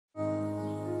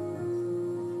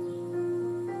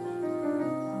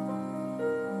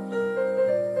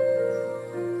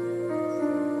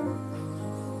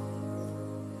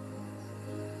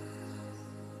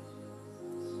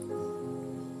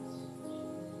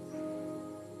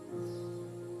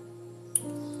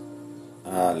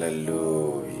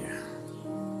Hallelujah.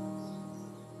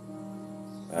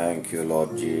 Thank you,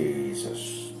 Lord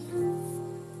Jesus.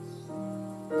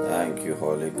 Thank you,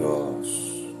 Holy Ghost.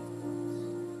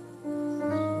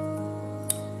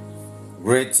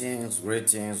 Greetings,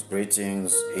 greetings,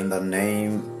 greetings in the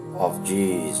name of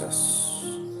Jesus.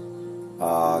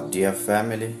 Dear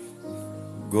family,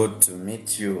 good to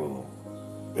meet you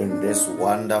in this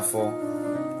wonderful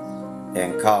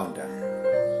encounter.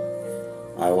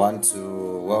 I want to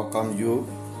welcome you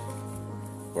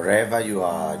wherever you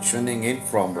are tuning in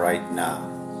from right now.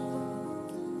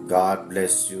 God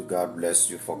bless you. God bless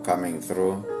you for coming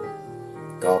through.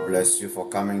 God bless you for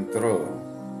coming through.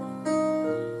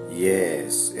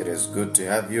 Yes, it is good to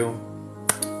have you.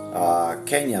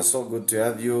 Kenya, so good to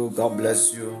have you. God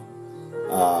bless you.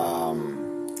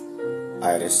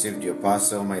 I received your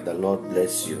parcel. May the Lord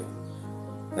bless you.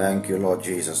 Thank you, Lord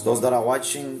Jesus. Those that are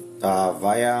watching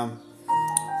via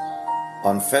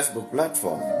on Facebook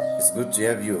platform, it's good to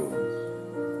have you.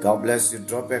 God bless you.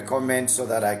 Drop a comment so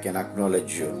that I can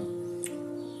acknowledge you.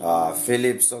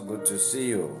 Philip, so good to see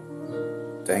you.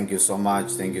 Thank you so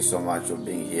much. Thank you so much for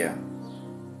being here.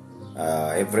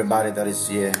 Everybody that is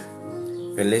here,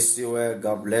 Felicia,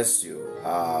 God bless you.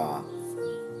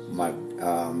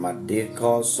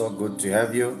 Madiko, so good to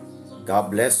have you.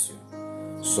 God bless you.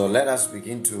 So let us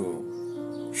begin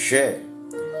to share.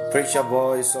 Preacher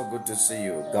boy, so good to see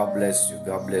you. God bless you.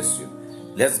 God bless you.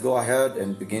 Let's go ahead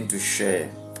and begin to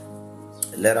share.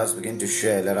 Let us begin to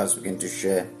share. Let us begin to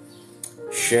share.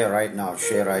 Share right now.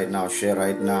 Share right now. Share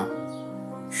right now.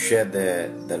 Share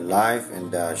the live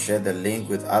and share the link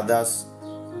with others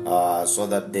so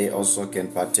that they also can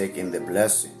partake in the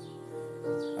blessing.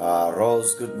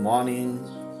 Rose, good morning.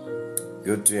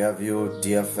 Good to have you,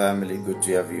 dear family. Good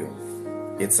to have you.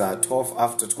 It's 12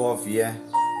 after 12 here,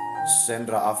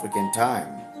 Central African time.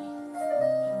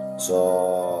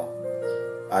 So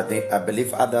I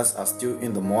believe others are still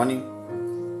in the morning,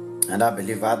 and I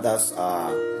believe others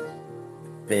are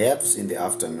perhaps in the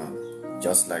afternoon,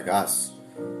 just like us.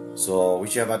 So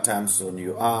whichever time zone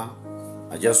you are,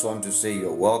 I just want to say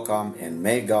you're welcome, and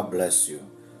may God bless you.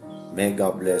 May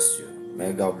God bless you.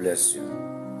 May God bless you.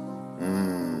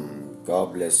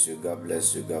 God bless you. God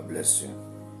bless you. God bless you.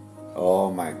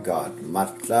 Oh my God.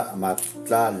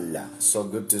 Matlala. So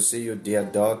good to see you, dear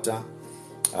daughter.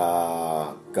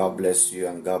 God bless you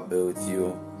and God be with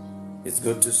you. It's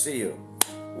good to see you.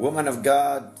 Woman of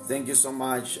God, thank you so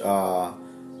much.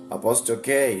 Apostle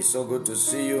K, so good to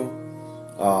see you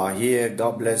here.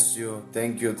 God bless you.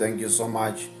 Thank you so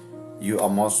much. You are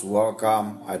most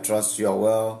welcome. I trust you are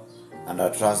well, and I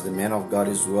trust the man of God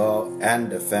is well, and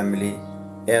the family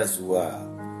as well.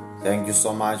 Thank you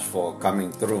so much for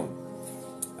coming through.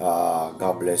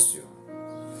 God bless you.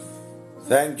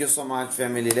 Thank you so much,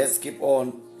 family. Let's keep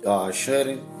on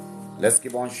sharing. Let's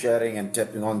keep on sharing and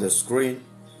tapping on the screen.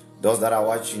 Those that are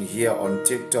watching here on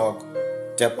TikTok,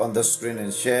 tap on the screen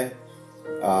and share.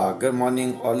 Good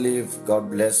morning, Olive. God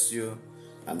bless you.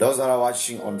 And those that are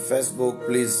watching on Facebook,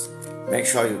 please make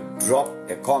sure you drop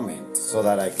a comment so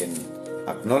that I can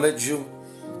acknowledge you,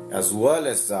 as well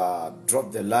as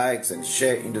drop the likes and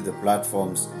share into the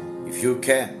platforms if you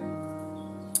can.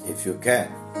 If you can.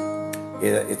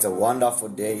 It's a wonderful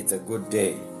day. It's a good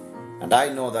day. And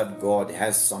I know that God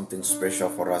has something special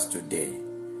for us today.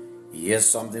 He has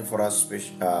something for us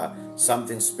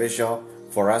something special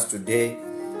for us today.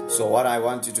 So what I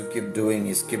want you to keep doing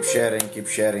is keep sharing, keep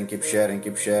sharing, keep sharing,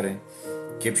 keep sharing,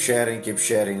 keep sharing, keep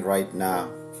sharing right now.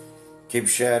 Keep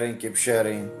sharing, keep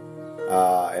sharing,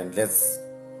 and let's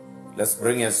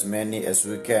bring as many as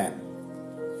we can.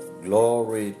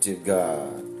 Glory to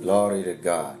God. Glory to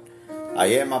God. I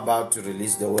am about to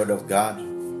release the word of God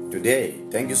today.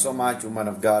 Thank you so much, woman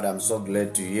of God. I'm so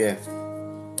glad to hear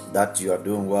that you are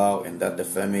doing well and that the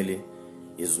family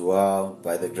is well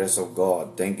by the grace of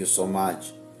God. Thank you so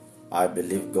much. I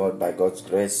believe God, by God's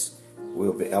grace,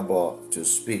 will be able to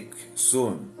speak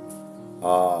soon.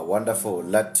 Wonderful.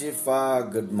 Latifa,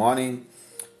 good morning.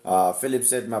 Philip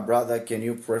said, my brother, can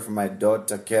you pray for my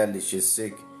daughter Kelly? She's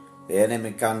sick. The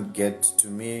enemy can't get to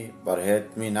me, but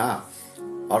hurt me now.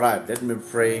 All right, let me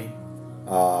pray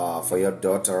for your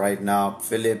daughter right now.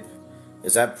 Philip,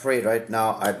 as I pray right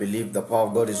now, I believe the power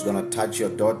of God is going to touch your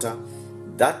daughter.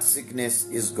 That sickness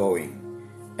is going,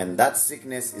 and that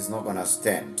sickness is not going to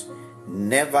stand.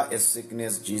 Never a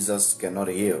sickness Jesus cannot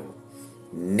heal.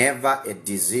 Never a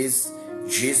disease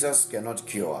Jesus cannot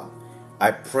cure.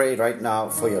 I pray right now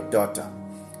for your daughter.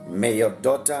 May your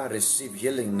daughter receive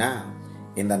healing now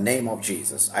in the name of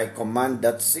Jesus. I command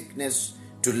that sickness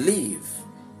to leave,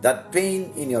 that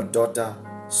pain in your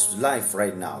daughter's life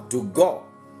right now to go.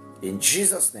 In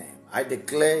Jesus' name, I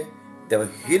declare the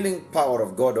healing power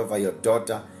of God over your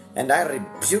daughter, and I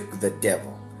rebuke the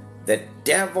devil. The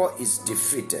devil is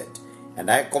defeated, and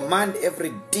I command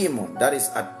every demon that is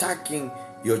attacking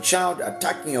your child,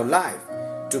 attacking your life,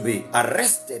 to be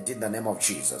arrested in the name of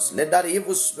Jesus. Let that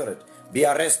evil spirit be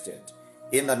arrested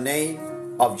in the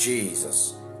name of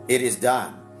Jesus. It is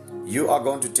done. You are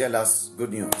going to tell us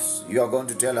good news. You are going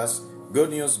to tell us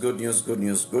good news, good news, good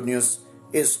news. Good news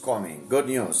is coming. Good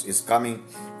news is coming.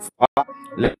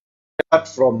 Let's start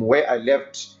from where I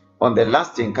left on the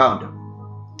last encounter.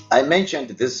 I mentioned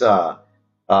this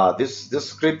this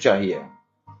scripture here.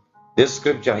 This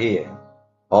scripture here.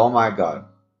 Oh my God.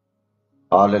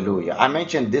 Hallelujah. I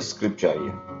mentioned this scripture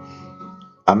here.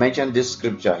 I mentioned this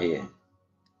scripture here.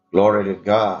 Glory to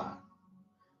God.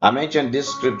 I mentioned this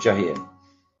scripture here.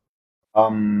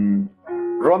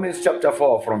 Romans chapter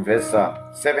 4 from verse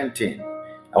 17.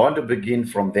 I want to begin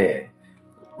from there.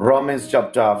 Romans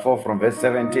chapter 4 from verse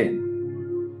 17.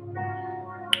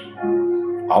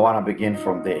 I want to begin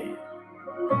from there.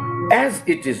 As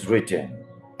it is written,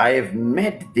 I have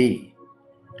made thee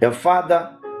the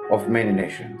father of many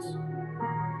nations.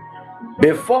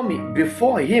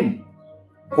 Before him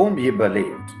whom ye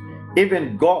believed,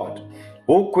 even God,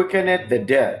 who quickeneth the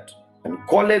dead, and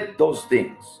calleth those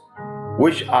things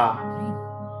which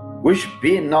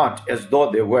be not as though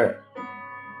they were,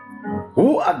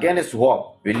 who against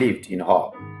hope believed in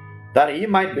hope, that he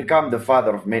might become the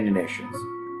father of many nations,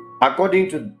 according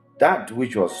to that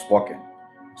which was spoken,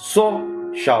 so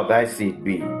shall thy seed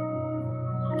be.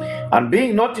 And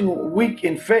being not weak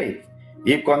in faith,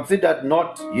 he considered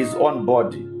not his own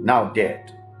body now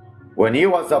dead, when he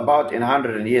was about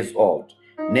 100 years old,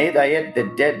 neither yet the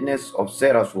deadness of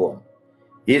Sarah's womb.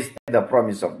 He is the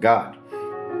promise of God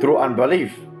through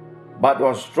unbelief, but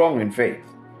was strong in faith,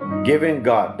 giving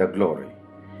God the glory,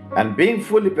 and being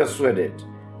fully persuaded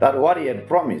that what he had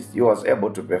promised he was able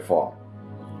to perform,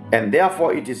 and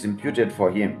therefore it is imputed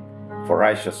for him for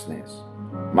righteousness.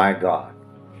 My God.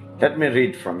 Let me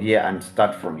read from here and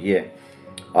start from here.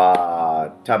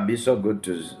 Tabi, so good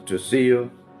to see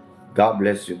you. God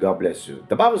bless you. God bless you.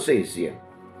 The Bible says here,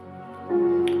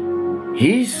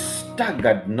 he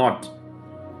staggered not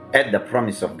at the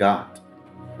promise of God.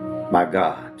 My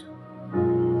God.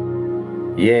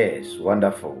 Yes,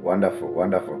 wonderful, wonderful,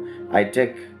 wonderful. I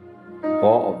take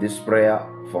all of this prayer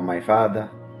for my father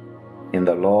in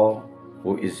the Lord,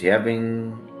 who is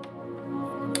having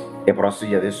a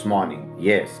procedure this morning.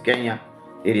 Yes, Kenya,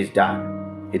 it is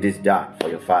done. It is done for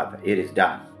your father. It is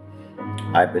done.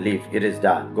 I believe it is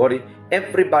done. God,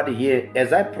 everybody here,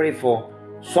 as I pray for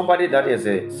somebody that is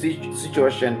a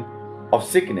situation of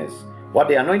sickness, what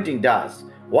the anointing does,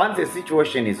 once a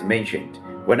situation is mentioned,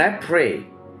 when I pray,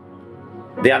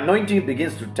 the anointing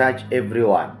begins to touch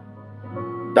everyone.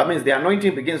 That means the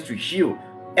anointing begins to heal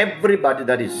everybody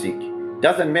that is sick.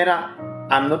 Doesn't matter,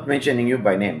 I'm not mentioning you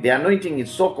by name. The anointing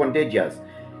is so contagious.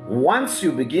 Once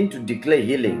you begin to declare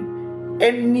healing,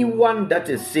 anyone that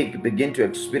is sick begin to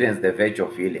experience the virtue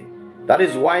of healing. That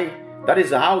is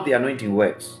how the anointing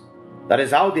works. That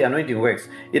is how the anointing works.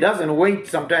 It doesn't wait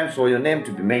sometimes for your name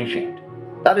to be mentioned.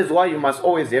 That is why you must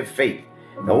always have faith.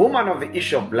 The woman of the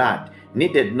issue of blood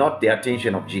needed not the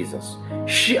attention of Jesus.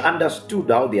 She understood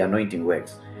how the anointing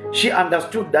works. She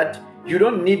understood that you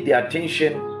don't need the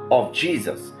attention of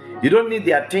Jesus. You don't need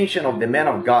the attention of the man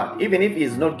of God, even if he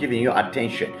is not giving you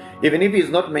attention, even if he is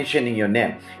not mentioning your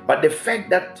name. But the fact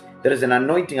that there is an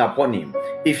anointing upon him,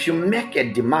 if you make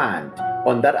a demand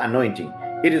on that anointing,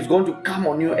 it is going to come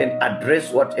on you and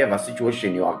address whatever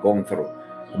situation you are going through.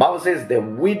 The Bible says the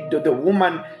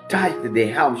woman touched the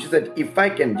helm. She said, if I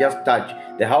can just touch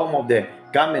the helm of the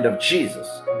garment of Jesus,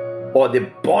 or the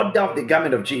border of the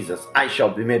garment of Jesus, I shall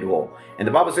be made whole. And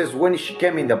the Bible says when she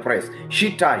came in the press,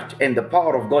 she touched, and the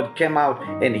power of God came out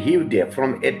and healed her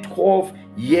from a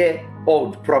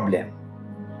 12-year-old problem.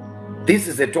 This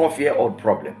is a 12-year-old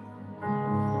problem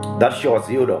that she was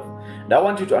healed of. And I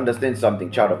want you to understand something,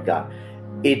 child of God.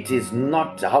 It is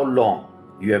not how long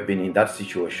you have been in that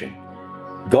situation.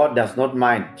 God does not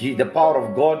mind. The power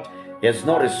of God has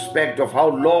no respect of how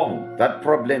long that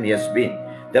problem has been.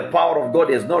 The power of God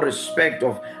has no respect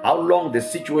of how long the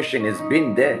situation has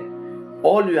been there.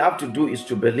 All you have to do is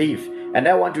to believe. And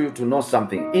I want you to know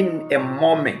something. In a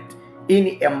moment,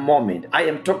 I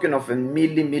am talking of a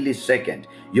millisecond,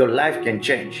 your life can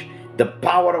change. The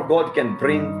power of God can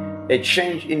bring a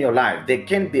change in your life. There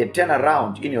can be a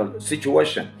turnaround in your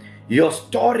situation. Your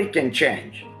story can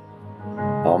change.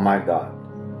 Oh my God.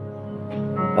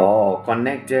 Oh,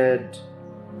 connected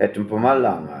at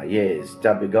Mpumalanga. Yes,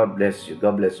 Tabi, God bless you.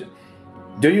 God bless you.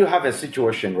 Do you have a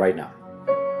situation right now?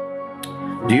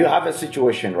 Do you have a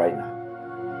situation right now?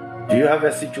 Do you have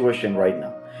a situation right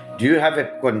now? Do you have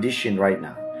a condition right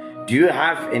now? Do you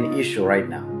have an issue right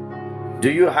now?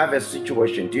 Do you have a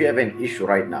situation? Do you have an issue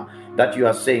right now that you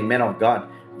are saying, man of God,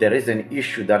 there is an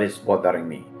issue that is bothering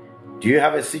me? Do you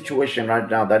have a situation right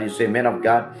now that you say, man of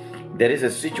God, there is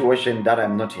a situation that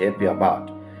I'm not happy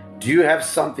about? Do you have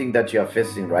something that you are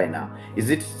facing right now? Is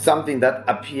it something that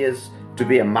appears to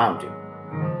be a mountain?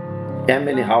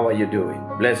 Emily, how are you doing?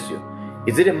 Bless you.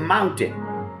 Is it a mountain?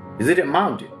 Is it a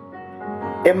mountain?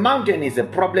 A mountain is a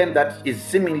problem that is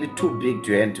seemingly too big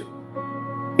to handle.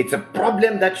 It's a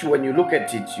problem that when you look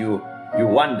at it, you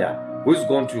wonder, who's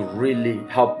going to really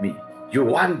help me? You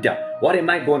wonder, what am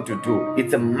I going to do?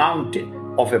 It's a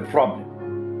mountain of a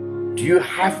problem. Do you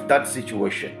have that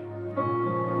situation?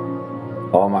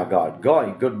 Oh my God.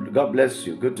 God bless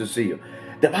you. Good to see you.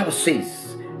 The Bible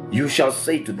says, you shall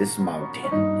say to this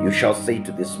mountain, you shall say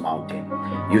to this mountain,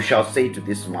 you shall say to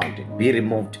this mountain, be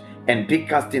removed and be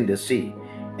cast in the sea.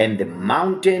 And the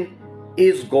mountain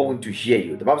is going to hear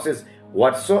you. The Bible says,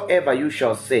 whatsoever you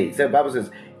shall say. The Bible says,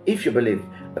 if you believe,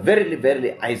 verily,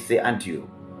 verily, I say unto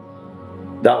you,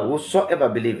 that whosoever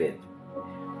believeth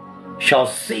shall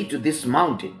say to this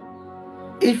mountain,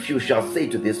 if you shall say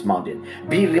to this mountain,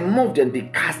 be removed and be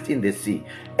cast in the sea,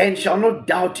 and shall not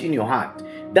doubt in your heart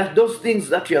that those things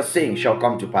that you are saying shall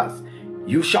come to pass,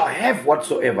 you shall have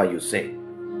whatsoever you say.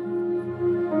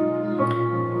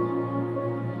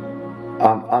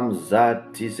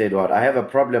 Amzat, he said, what? I have a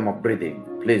problem of breathing.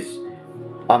 Please,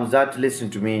 Amzat,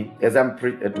 listen to me as I'm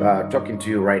talking to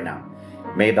you right now.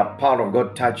 May the power of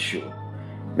God touch you.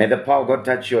 May the power of God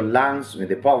touch your lungs. May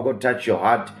the power of God touch your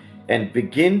heart, and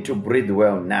begin to breathe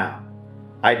well now.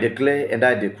 I declare and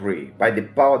I decree, by the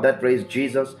power that raised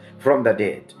Jesus from the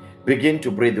dead, begin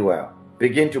to breathe well.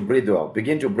 Begin to breathe well.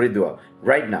 Begin to breathe well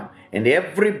right now. And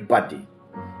everybody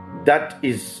that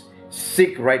is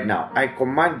sick right now, I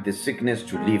command the sickness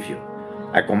to leave you.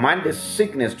 I command the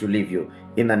sickness to leave you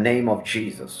in the name of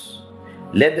Jesus.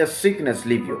 Let the sickness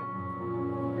leave you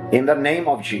in the name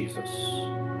of Jesus.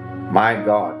 My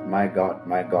God, my God,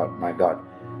 my God, my God.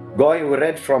 Going, we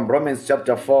read from Romans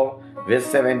chapter 4, verse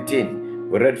 17.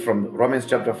 We read from Romans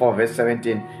chapter 4, verse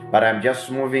 17. But I'm just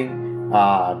moving,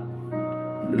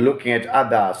 looking at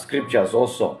other scriptures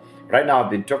also. Right now, I've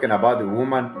been talking about the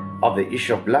woman of the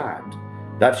issue of blood,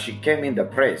 that she came in the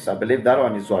press. I believe that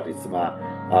one is what? It's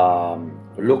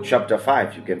Luke chapter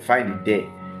 5. You can find it there.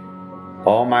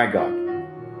 Oh my God.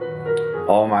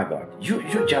 Oh my God. You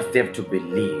just have to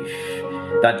believe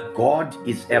that God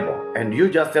is able. And you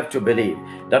just have to believe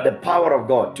that the power of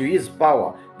God, to his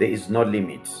power, there is no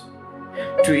limit.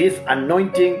 To his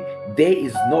anointing, there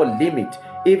is no limit.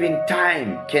 Even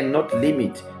time cannot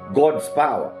limit God's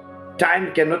power.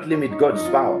 Time cannot limit God's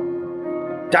power.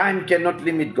 Time cannot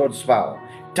limit God's power.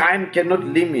 Time cannot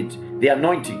limit the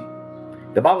anointing.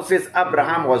 The Bible says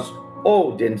Abraham was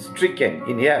old and stricken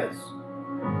in years.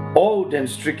 Old and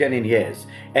stricken in years.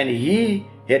 And he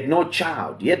had no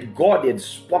child. Yet God had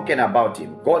spoken about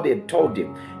him. God had told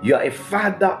him, you are a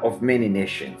father of many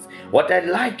nations. What I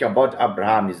like about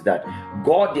Abraham is that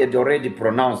God had already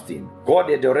pronounced him. God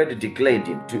had already declared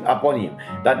him upon him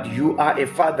that you are a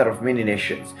father of many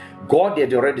nations. God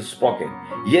had already spoken.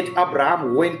 Yet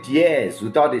Abraham went years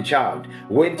without a child,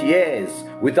 went years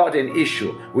without an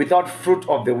issue, without fruit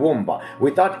of the womb,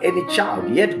 without any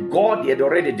child. Yet God had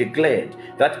already declared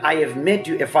that I have made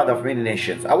you a father of many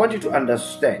nations. I want you to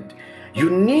understand. You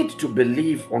need to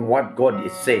believe on what God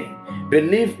is saying.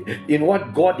 Believe in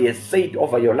what God has said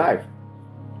over your life,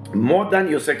 more than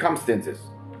your circumstances.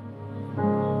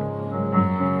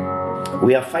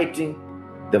 We are fighting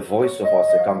the voice of our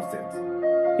circumstance.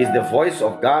 It's the voice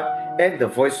of God and the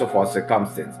voice of our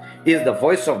circumstance. It's the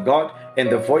voice of God and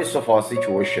the voice of our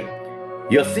situation.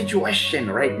 Your situation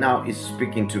right now is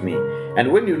speaking to me.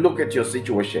 And when you look at your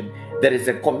situation, there is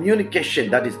a communication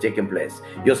that is taking place.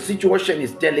 Your situation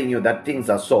is telling you that things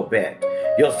are so bad.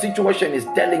 Your situation is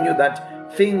telling you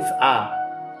that things are,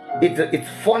 it's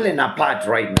falling apart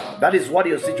right now. That is what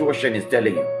your situation is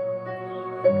telling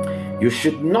you. You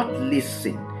should not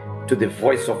listen to the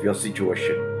voice of your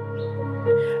situation.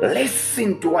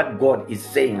 Listen to what God is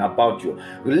saying about you.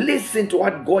 Listen to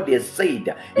what God has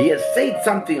said. He has said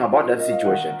something about that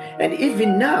situation. And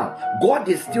even now, God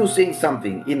is still saying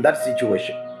something in that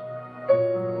situation.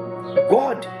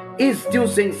 God is still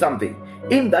saying something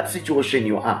in that situation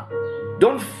you are.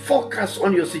 Don't focus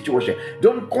on your situation.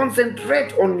 Don't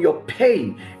concentrate on your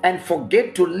pain and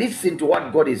forget to listen to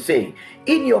what God is saying.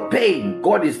 In your pain,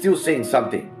 God is still saying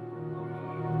something.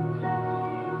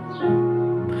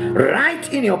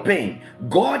 Right in your pain,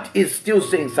 God is still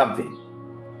saying something.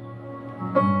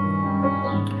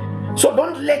 So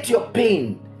don't let your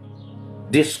pain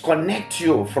disconnect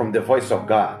you from the voice of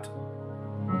God.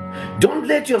 Don't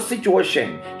let your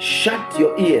situation shut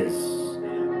your ears.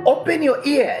 Open your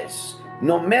ears.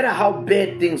 No matter how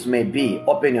bad things may be,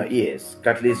 open your ears.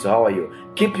 Kathleen, how are you?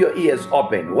 Keep your ears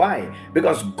open. Why?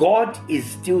 Because God is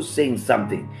still saying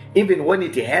something. Even when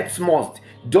it hurts most,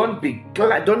 don't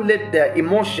let the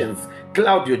emotions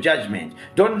cloud your judgment.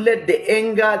 Don't let the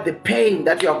anger, the pain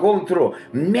that you are going through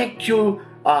make you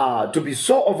to be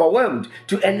so overwhelmed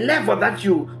to a level that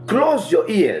you close your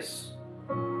ears.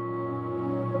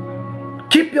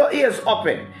 Keep your ears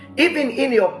open. Even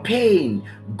in your pain,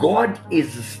 God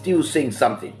is still saying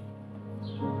something.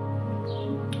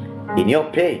 In your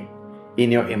pain,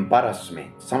 in your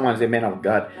embarrassment. Someone say, man of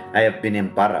God, I have been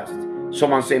embarrassed.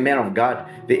 Someone say, man of God,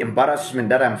 the embarrassment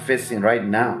that I'm facing right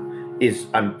now is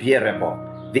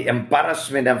unbearable. The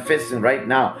embarrassment I'm facing right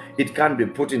now, it can't be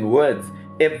put in words.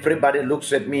 Everybody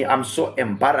looks at me. I'm so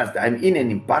embarrassed. I'm in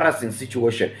an embarrassing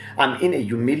situation. I'm in a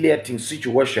humiliating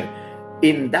situation.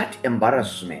 In that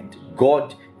embarrassment,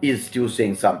 God is still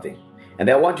saying something. And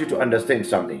I want you to understand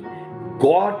something.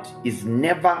 God is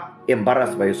never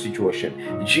embarrassed by your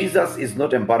situation. Jesus is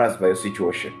not embarrassed by your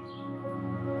situation.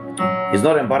 He's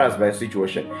not embarrassed by your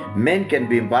situation. Men can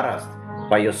be embarrassed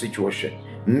by your situation.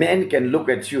 Men can look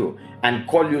at you and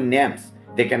call you names.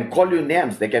 They can call you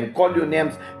names. They can call you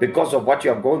names because of what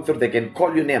you are going through. They can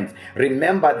call you names.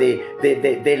 Remember,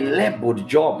 they labeled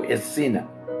Job as sinner.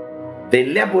 They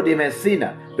labeled him as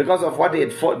sinner because of what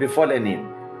had befallen him.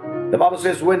 The Bible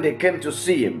says when they came to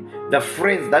see him, the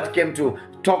friends that came to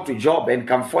talk to Job and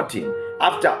comfort him,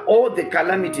 after all the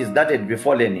calamities that had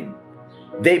befallen him,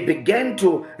 they began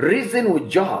to reason with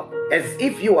Job as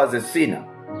if he was a sinner.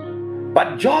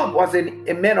 But Job was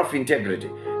a man of integrity.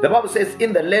 The Bible says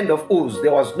in the land of Uz,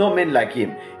 there was no man like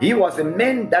him. He was a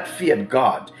man that feared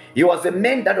God. He was a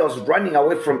man that was running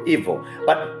away from evil.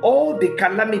 But all the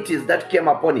calamities that came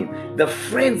upon him, the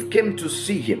friends came to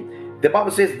see him. The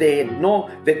Bible says they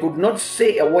could not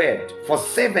say a word. For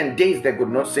 7 days they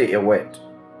could not say a word.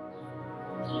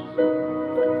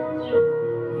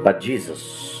 But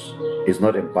Jesus is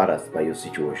not embarrassed by your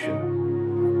situation.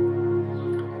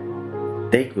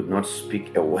 They could not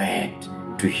speak a word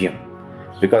to him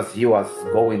because he was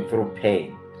going through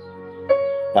pain.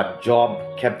 But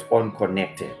Job kept on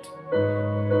connected.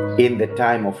 In the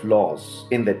time of loss,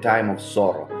 in the time of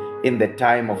sorrow, in the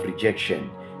time of rejection,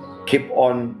 keep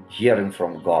on hearing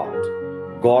from God.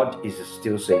 God is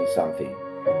still saying something.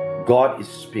 God is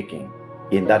speaking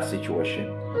in that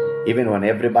situation. Even when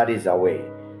everybody is away,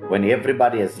 when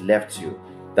everybody has left you,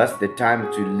 that's the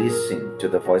time to listen to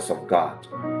the voice of God.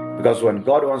 Because when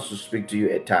God wants to speak to you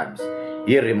at times,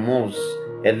 He removes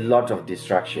a lot of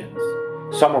distractions.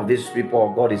 Some of these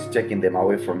people, God is taking them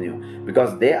away from you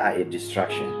because they are a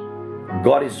distraction.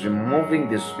 God is removing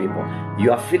these people.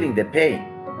 You are feeling the pain.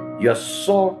 You are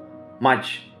so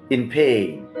much in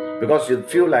pain because you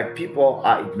feel like people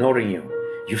are ignoring you.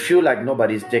 You feel like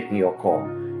nobody is taking your call.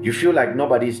 You feel like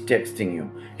nobody is texting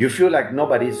you. You feel like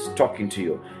nobody is talking to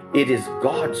you. It is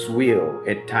God's will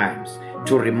at times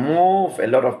to remove a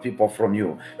lot of people from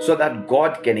you so that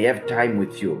God can have time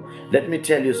with you. Let me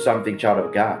tell you something, child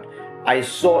of God. I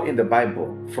saw in the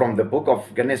Bible, from the book of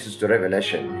Genesis to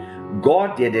Revelation,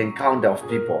 God had encounter of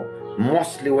people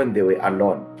mostly when they were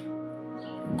alone.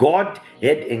 God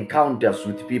had encounters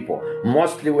with people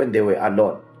mostly when they were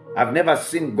alone. I've never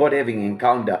seen God having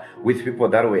encounter with people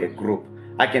that were a group.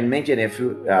 I can mention a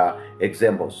few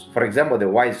examples. For example, the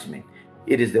wise men.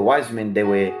 It is the wise men, they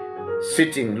were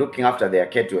sitting looking after their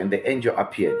cattle and the angel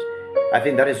appeared. I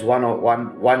think that is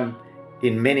one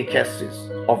in many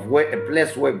cases of a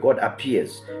place where God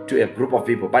appears to a group of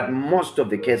people. But most of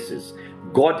the cases,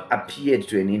 God appeared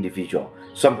to an individual.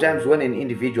 Sometimes when an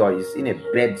individual is in a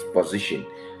bad position.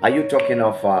 Are you talking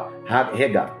of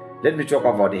Hagar? Let me talk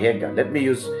about Hagar. Let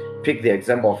me pick the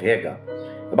example of Hagar.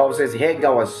 The Bible says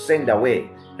Hagar was sent away.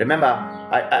 Remember,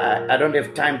 I don't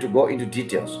have time to go into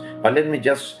details, but let me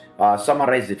just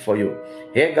summarize it for you.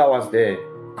 Hagar was the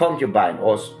concubine,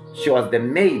 or she was the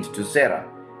maid to Sarah.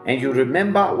 And you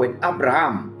remember when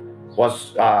Abraham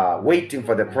was waiting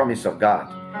for the promise of God,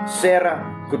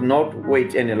 Sarah could not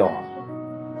wait any longer.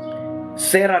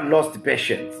 Sarah lost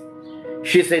patience.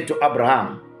 She said to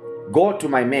Abraham, "Go to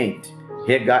my maid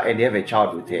Hagar and have a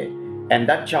child with her, and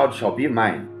that child shall be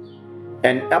mine."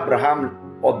 And Abraham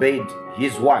obeyed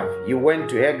his wife. He went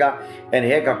to Hagar and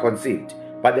Hagar conceived.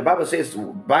 But the Bible says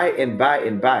by and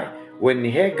by, when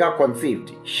Hagar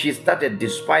conceived, she started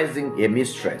despising her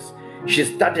mistress. She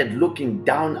started looking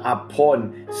down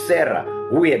upon Sarah,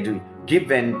 who had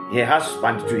given her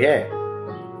husband to her.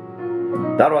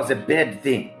 That was a bad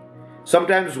thing.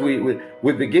 Sometimes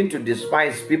we begin to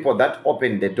despise people that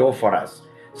open the door for us.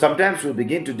 Sometimes we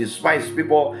begin to despise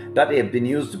people that have been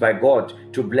used by God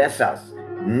to bless us.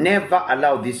 Never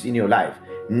allow this in your life.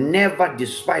 Never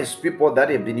despise people that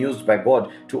have been used by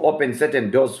God to open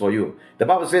certain doors for you. The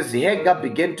Bible says Hagar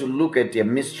began to look at her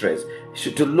mistress,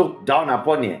 to look down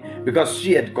upon her because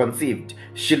she had conceived.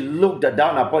 She looked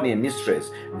down upon her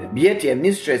mistress. Yet her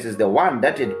mistress is the one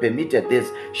that had permitted this.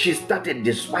 She started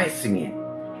despising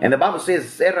her. And the Bible says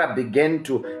Sarah began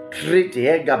to treat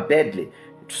Hagar badly.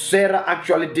 Sarah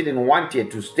actually didn't want her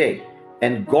to stay,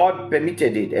 and God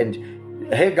permitted it,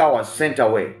 and Hagar was sent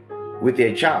away with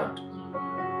a child.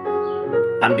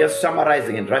 I'm just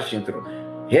summarizing and rushing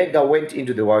through. Hagar went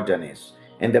into the wilderness,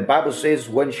 and the Bible says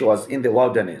when she was in the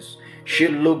wilderness, she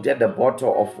looked at the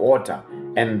bottle of water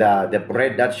and the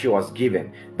bread that she was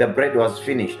given. The bread was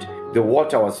finished. The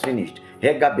water was finished.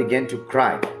 Hagar began to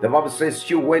cry. The Bible says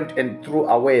she went and threw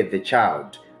away the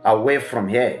child away from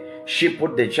her. She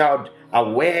put the child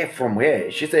away from her.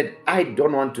 She said, I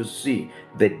don't want to see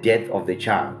the death of the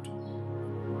child.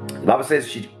 The Bible says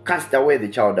she cast away the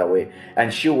child away,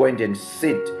 and she went and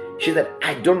sit. She said,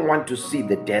 I don't want to see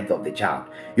the death of the child.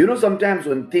 You know, sometimes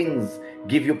when things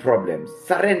give you problems,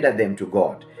 surrender them to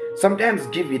God. Sometimes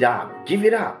give it up. Give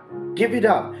it up. Give it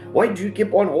up. Why do you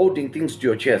keep on holding things to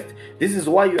your chest? This is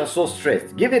why you are so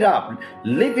stressed. Give it up.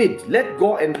 Leave it. Let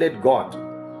go and let God.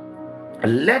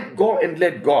 Let go and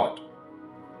let God.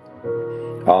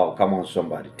 Oh, come on,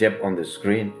 somebody. Tap on the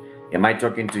screen. Am I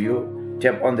talking to you?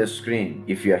 Tap on the screen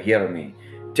if you are hearing me.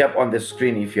 Tap on the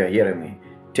screen if you are hearing me.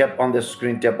 Tap on the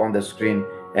screen, tap on the screen,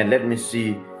 and let me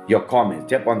see your comments.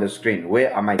 Tap on the screen.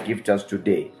 Where are my gifters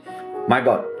today? My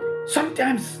God,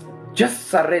 sometimes just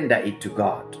surrender it to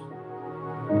God.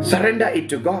 Surrender it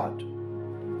to God.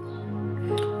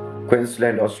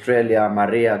 Queensland, Australia,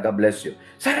 Maria, God bless you.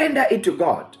 Surrender it to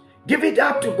God. Give it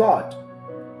up to God.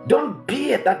 Don't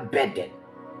bear that burden.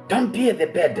 Don't bear the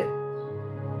burden.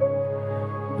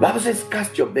 The Bible says,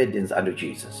 cast your burdens unto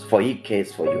Jesus, for he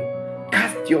cares for you.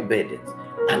 Cast your burdens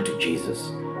unto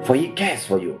Jesus, for he cares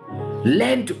for you.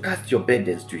 Learn to cast your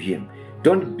burdens to him.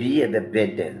 Don't bear the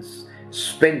burdens.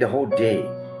 Spend the whole day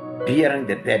bearing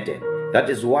the burden.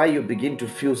 That is why you begin to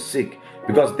feel sick,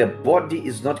 because the body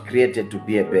is not created to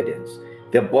bear burdens.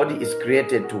 The body is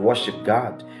created to worship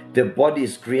God. The body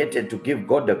is created to give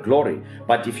God the glory.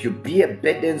 But if you bear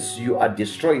burdens, you are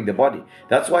destroying the body.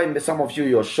 That's why some of you,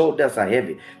 your shoulders are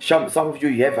heavy. Some of you,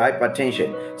 you have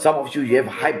hypertension. Some of you, you have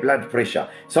high blood pressure.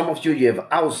 Some of you, you have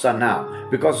ulcer now.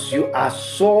 Because you are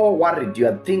so worried. You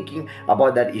are thinking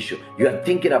about that issue. You are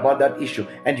thinking about that issue.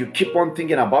 And you keep on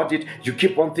thinking about it. You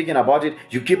keep on thinking about it.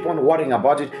 You keep on worrying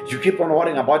about it. You keep on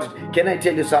worrying about it. Can I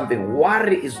tell you something?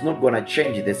 Worry is not going to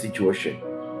change the situation.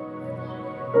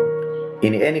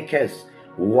 In any case,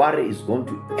 worry is going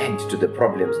to add to the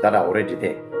problems that are already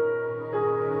there.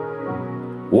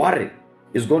 Worry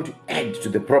is going to add to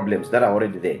the problems that are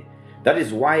already there. That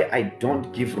is why I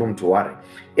don't give room to worry.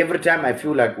 Every time I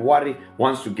feel like worry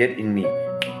wants to get in me,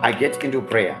 I get into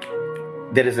prayer.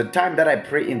 There is a time that I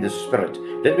pray in the Spirit.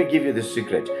 Let me give you the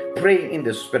secret. Praying in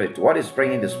the Spirit. What is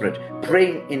praying in the Spirit?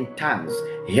 Praying in tongues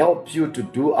helps you to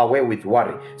do away with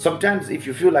worry. Sometimes if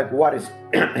you feel like worry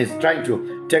is trying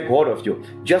to take hold of you,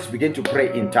 just begin to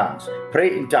pray in tongues.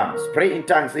 Pray in tongues. Pray in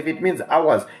tongues. If it means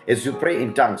hours as you pray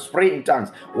in tongues, pray in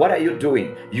tongues. What are you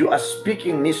doing? You are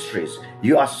speaking mysteries.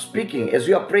 You are speaking. As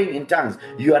you are praying in tongues,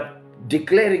 you are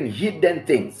declaring hidden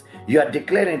things. You are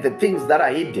declaring the things that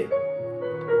are hidden.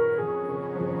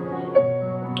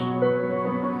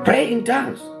 Pray in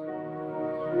tongues.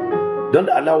 Don't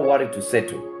allow worry to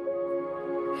settle.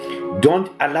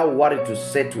 Don't allow worry to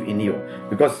settle in you.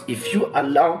 Because if you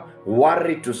allow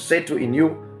worry to settle in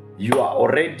you, you are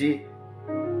already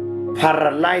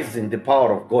paralyzing the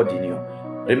power of God in you.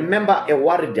 Remember, a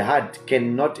worried heart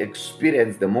cannot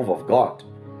experience the move of God.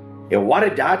 A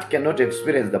worried heart cannot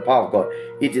experience the power of God.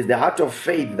 It is the heart of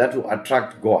faith that will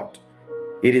attract God.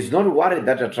 It is not worry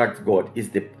that attracts God. It's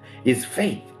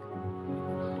faith.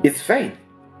 It's faith.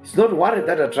 It's not worry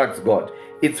that attracts God.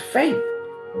 It's faith.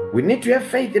 We need to have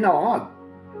faith in our heart.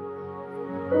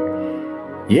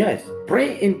 Yes,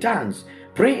 pray in tongues.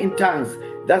 Pray in tongues.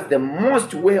 That's the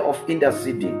most way of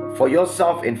interceding for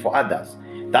yourself and for others.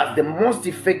 That's the most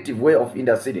effective way of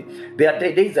interceding. There are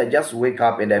days I just wake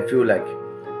up and I feel like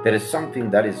there is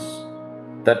something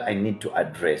that I need to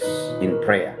address in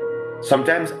prayer.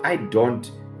 Sometimes I don't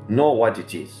know what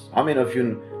it is. How many of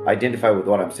you identify with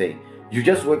what I'm saying? You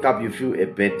just wake up, you feel a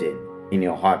burden in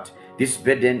your heart. This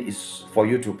burden is for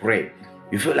you to pray.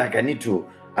 You feel like I need to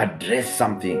address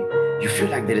something. You feel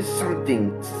like there is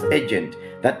something urgent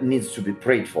that needs to be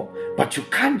prayed for, but you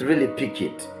can't really pick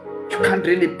it. You can't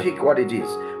really pick what it is,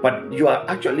 but you are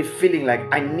actually feeling like,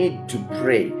 I need to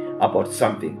pray about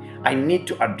something. I need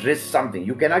to address something.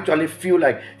 You can actually feel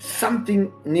like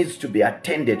something needs to be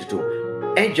attended to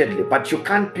urgently, but you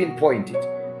can't pinpoint it.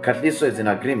 Katliso is in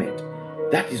agreement.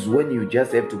 That is when you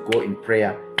just have to go in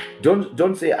prayer.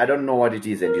 Don't say, I don't know what it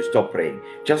is, and you stop praying.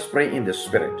 Just pray in the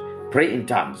Spirit. Pray in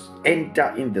tongues.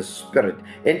 Enter in the Spirit.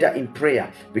 Enter in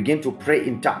prayer. Begin to pray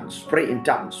in tongues. Pray in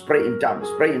tongues. Pray in tongues.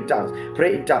 Pray in tongues.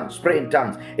 Pray in tongues. Pray in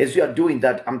tongues. As you are doing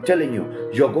that, I'm telling you,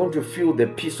 you're going to feel the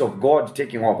peace of God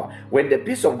taking over. When the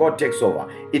peace of God takes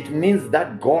over, it means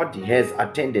that God has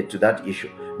attended to that issue.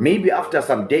 Maybe after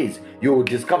some days, you will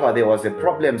discover there was a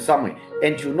problem somewhere,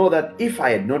 and you know that if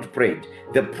I had not prayed,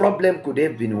 the problem could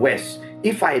have been worse.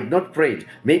 If I had not prayed,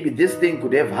 maybe this thing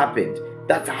could have happened.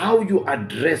 That's how you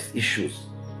address issues.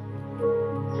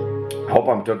 I hope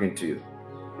I'm talking to you.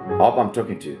 I hope I'm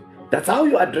talking to you. That's how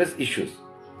you address issues.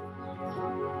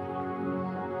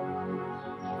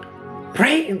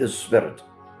 Pray in the Spirit.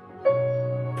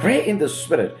 Pray in the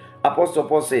Spirit. Apostle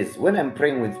Paul says, when I'm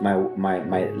praying with my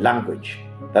language,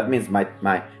 that means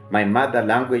my mother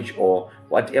language or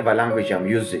whatever language I'm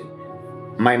using,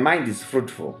 my mind is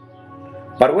fruitful.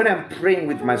 But when I'm praying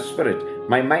with my spirit,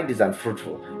 my mind is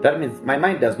unfruitful. That means my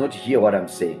mind does not hear what I'm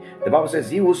saying. The Bible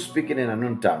says, he who speaketh in an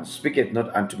unknown tongue speaketh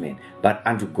not unto men, but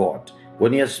unto God.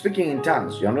 When you're speaking in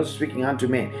tongues, you're not speaking unto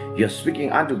men, you're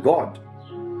speaking unto God.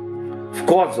 Of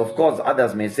course,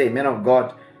 others may say, men of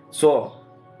God, so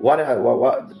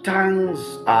what tongues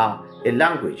are a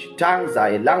language. Tongues are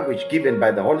a language given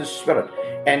by the Holy Spirit,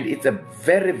 and it's a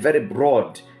very, very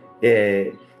broad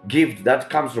gift that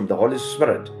comes from the Holy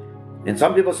Spirit. And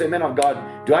some people say, man of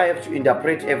God, do I have to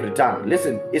interpret every tongue?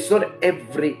 Listen, it's not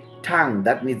every tongue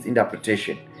that needs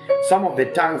interpretation. Some of the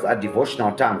tongues are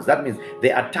devotional tongues. That means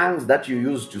they are tongues that you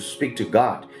use to speak to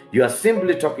God. You are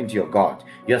simply talking to your God.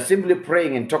 You are simply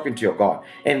praying and talking to your God.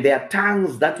 And there are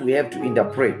tongues that we have to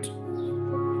interpret.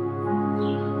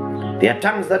 There are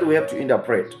tongues that we have to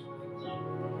interpret.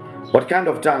 What kind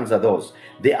of tongues are those?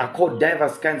 They are called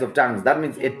diverse kinds of tongues. That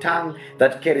means a tongue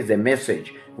that carries a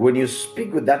message. When you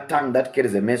speak with that tongue that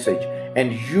carries a message,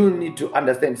 and you need to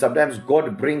understand, sometimes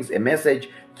God brings a message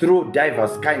through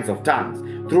diverse kinds of tongues,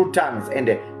 through tongues, and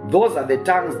those are the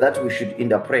tongues that we should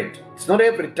interpret. It's not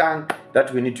every tongue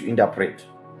that we need to interpret.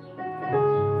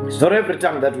 It's not every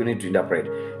tongue that we need to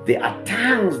interpret. There are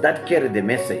tongues that carry the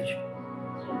message.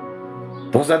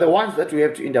 Those are the ones that we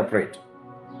have to interpret.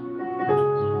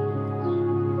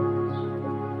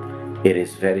 It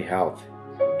is very healthy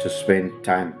to spend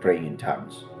time praying in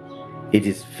tongues. It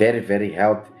is very, very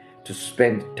healthy to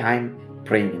spend time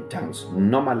praying in tongues.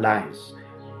 Normalize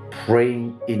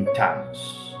praying in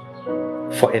tongues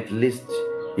for at least,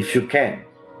 if you can,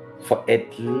 for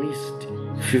at least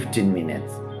 15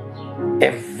 minutes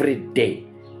every day.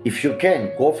 If you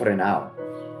can, go for an hour.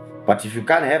 But if you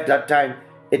can't have that time,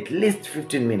 at least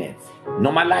 15 minutes.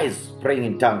 Normalize praying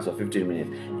in tongues for 15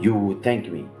 minutes. You will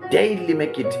thank me. Daily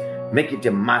make it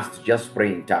a must. Just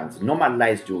pray in tongues.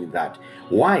 Normalize doing that.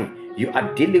 Why? You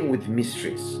are dealing with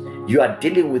mysteries. You are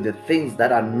dealing with the things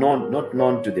that are not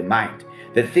known to the mind,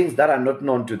 the things that are not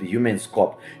known to the human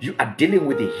scope. You are dealing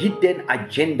with the hidden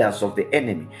agendas of the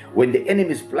enemy. When the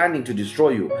enemy is planning to destroy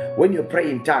you, when you pray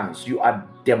in tongues, you are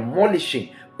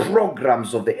demolishing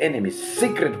programs of the enemy,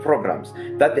 secret programs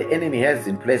that the enemy has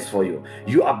in place for you.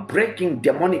 You are breaking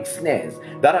demonic snares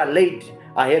that are laid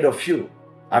ahead of you.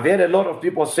 I've heard a lot of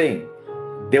people saying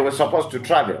they were supposed to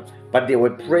travel, but they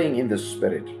were praying in the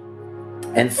Spirit,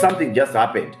 and something just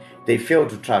happened. They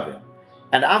failed to travel,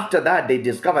 and after that they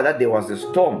discovered that there was a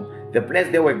storm. The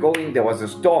place they were going, there was a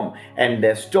storm, and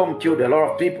the storm killed a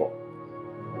lot of people.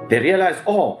 They realized,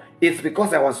 oh, it's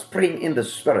because I was praying in the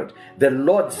Spirit. The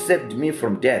Lord saved me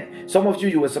from death. Some of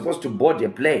you were supposed to board a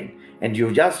plane, and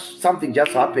something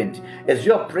just happened. As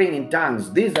you are praying in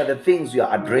tongues, these are the things you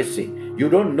are addressing. You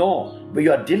don't know, but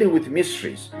you are dealing with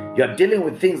mysteries. You are dealing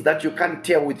with things that you can't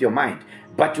tell with your mind.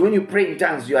 But when you pray in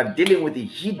tongues, you are dealing with the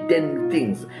hidden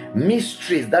things,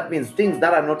 mysteries. That means things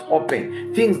that are not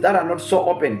open, things that are not so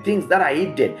open, things that are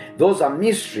hidden. Those are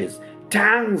mysteries.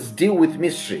 Tongues deal with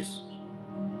mysteries.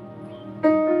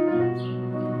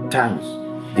 Tongues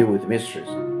deal with mysteries.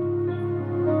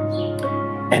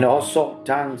 And also,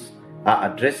 tongues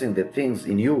are addressing the things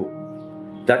in you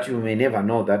that you may never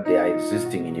know that they are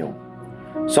existing in you.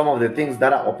 Some of the things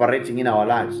that are operating in our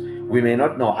lives, we may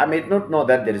not know. I may not know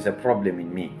that there is a problem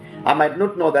in me. I might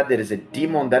not know that there is a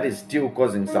demon that is still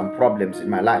causing some problems in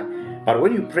my life. But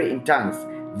when you pray in tongues,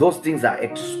 those things are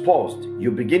exposed.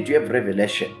 You begin to have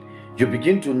revelation. You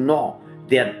begin to know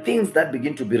there are things that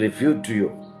begin to be revealed to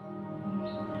you.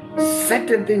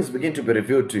 Certain things begin to be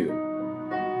revealed to you.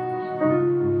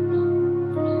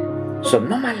 So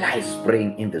normalize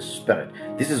praying in the Spirit.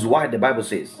 This is why the Bible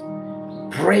says,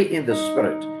 pray in the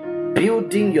Spirit,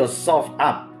 building yourself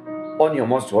up on your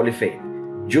most holy faith.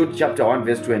 Jude chapter 1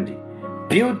 verse 20.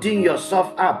 Building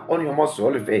yourself up on your most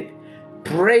holy faith.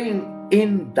 Praying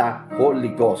in the Holy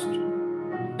Ghost.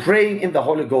 Praying in the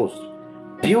Holy Ghost.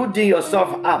 Building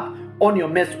yourself up on your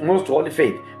most holy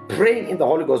faith. Praying in the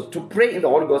Holy Ghost. To pray in the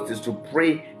Holy Ghost is to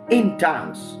pray in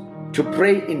tongues. To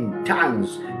pray in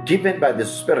tongues given by the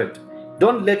Spirit.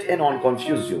 Don't let anyone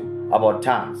confuse you about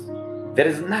tongues. There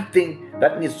is nothing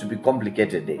that needs to be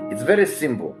complicated there. It's very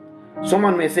simple.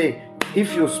 Someone may say,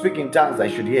 if you speak in tongues, I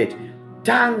should hear it.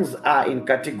 Tongues are in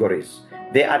categories.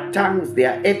 There are tongues,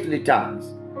 there are earthly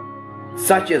tongues,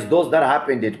 such as those that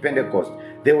happened at Pentecost.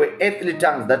 There were earthly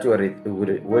tongues that were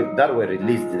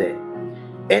released there.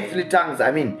 Earthly tongues,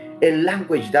 I mean, a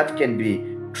language that can be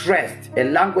traced, a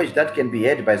language that can be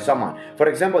heard by someone. For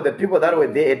example, the people that were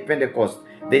there at Pentecost,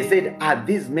 they said, are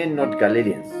these men not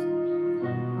Galileans?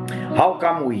 How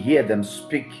come we hear them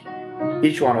speak,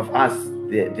 each one of us,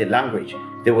 the language?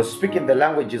 They were speaking the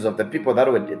languages of the people that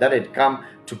had come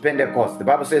to Pentecost. The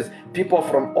Bible says people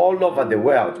from all over the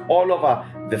world, all over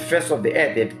the face of the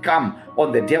earth had come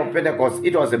on the day of Pentecost.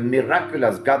 It was a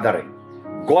miraculous gathering.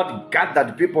 God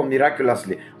gathered people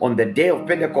miraculously on the day of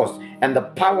Pentecost, and the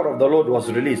power of the Lord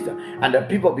was released, and the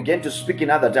people began to speak in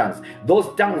other tongues. Those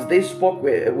tongues they spoke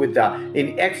with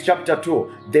in Acts chapter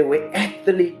 2, they were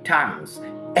earthly tongues.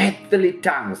 Earthly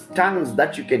tongues, tongues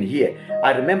that you can hear.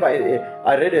 I remember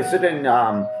I read a certain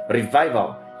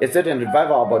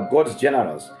revival about God's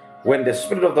generals. When the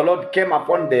Spirit of the Lord came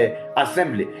upon the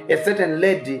assembly, a certain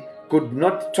lady could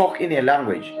not talk in a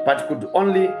language, but could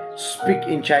only speak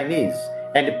in Chinese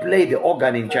and play the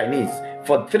organ in Chinese.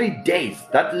 For 3 days,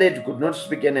 that lady could not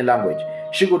speak any language.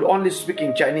 She could only speak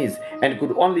in Chinese and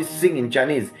could only sing in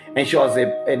Chinese. And she was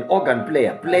an organ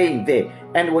player playing there.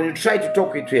 And when you try to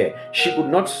talk with her, she could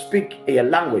not speak a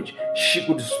language. She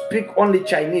could speak only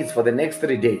Chinese for the next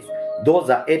 3 days. Those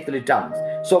are earthly tongues.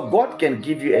 So God can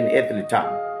give you an earthly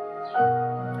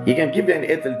tongue. He can give you an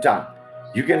earthly tongue.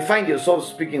 You can find yourself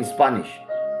speaking Spanish.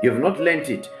 You have not learnt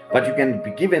it, but you can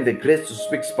be given the grace to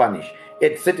speak Spanish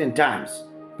at certain times,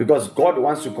 because God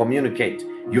wants to communicate.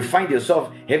 You find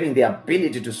yourself having the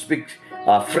ability to speak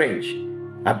French,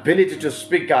 ability to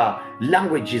speak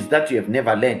languages that you have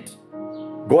never learned.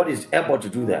 God is able to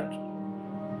do that.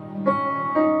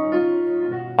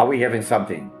 Are we having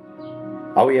something?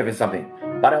 Are we having something?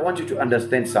 But I want you to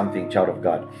understand something, child of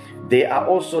God. There are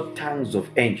also tongues of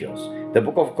angels. The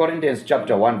book of Corinthians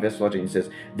chapter 1 verse 14 says,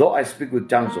 though I speak with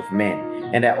tongues of men,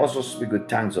 and I also speak with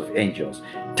tongues of angels.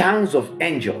 Tongues of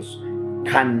angels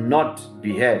cannot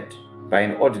be heard by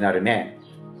an ordinary man.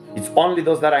 It's only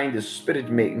those that are in the Spirit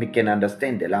can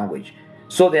understand the language.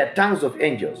 So there are tongues of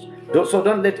angels. So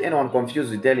don't let anyone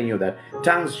confuse you telling you that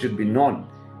tongues should be known.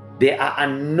 They are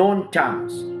unknown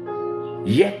tongues,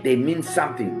 yet they mean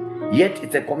something. Yet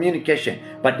it's a communication,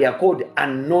 but they are called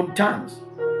unknown tongues.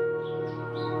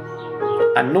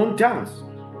 Unknown tongues.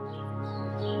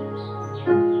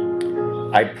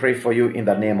 I pray for you in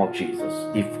the name of Jesus.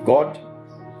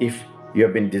 If you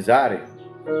have been desiring,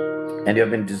 and you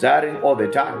have been desiring all the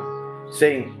time,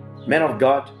 saying, man of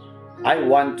God, I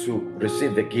want to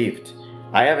receive the gift.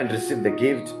 I haven't received the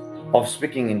gift of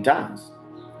speaking in tongues.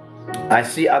 I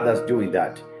see others doing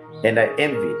that, and I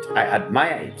envy it. I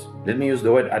admire it. Let me use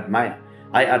the word admire.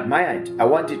 I admire it. I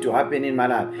want it to happen in my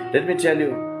life. Let me tell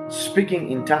you, speaking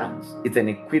in tongues, it's an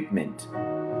equipment.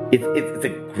 It's a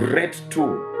great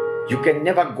tool. You can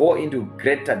never go into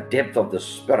greater depth of the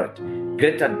Spirit,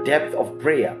 greater depth of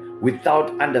prayer,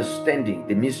 without understanding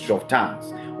the mystery of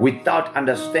tongues, without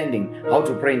understanding how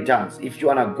to pray in tongues. If you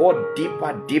want to go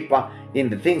deeper in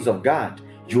the things of God,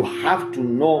 you have to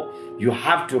know, you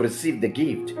have to receive the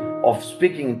gift of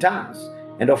speaking in tongues.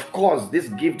 And of course, this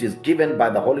gift is given by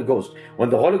the Holy Ghost. When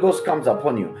the Holy Ghost comes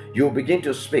upon you, you begin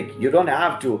to speak. You don't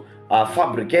have to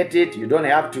fabricate it. You don't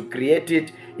have to create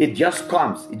it. It just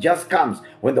comes. It just comes.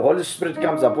 When the Holy Spirit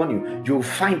comes upon you, you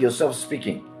find yourself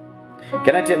speaking.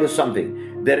 Can I tell you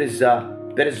something? There is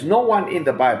no one in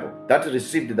the Bible that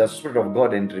received the Spirit of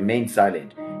God and remained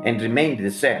silent and remained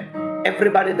the same.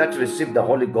 Everybody that received the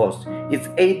Holy Ghost, it's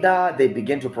either they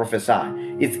began to prophesy,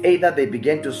 it's either they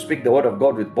began to speak the word of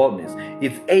God with boldness,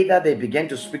 it's either they began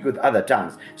to speak with other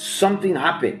tongues. Something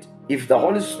happened. If the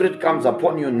Holy Spirit comes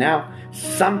upon you now,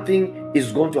 something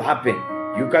is going to happen.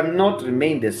 You cannot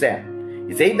remain the same.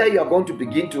 It's either you are going to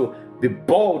begin to be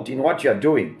bold in what you're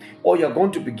doing, or you're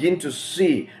going to begin to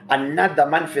see another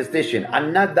manifestation,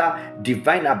 another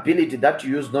divine ability that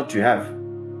you used not to have.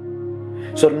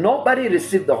 So nobody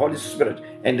received the Holy Spirit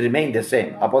and remained the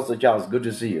same. Apostle Charles, good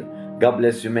to see you. God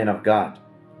bless you, man of God.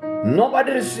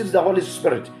 Nobody receives the Holy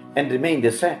Spirit and remained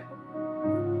the same.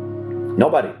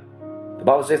 Nobody. The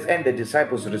Bible says, and the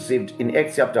disciples received in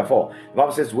Acts chapter 4. The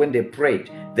Bible says, when they prayed,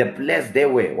 the place they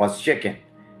were was shaken.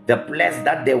 The place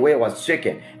that they were was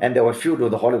shaken, and they were filled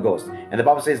with the Holy Ghost. And the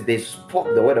Bible says they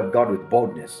spoke the word of God with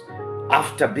boldness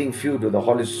after being filled with the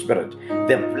Holy Spirit.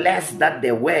 The place that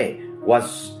they were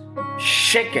was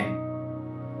shaken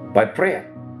by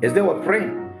prayer. As they were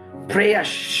praying, prayer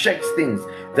shakes things.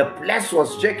 The place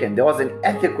was shaken. There was an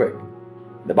earthquake.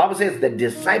 The Bible says the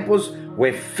disciples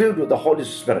were filled with the Holy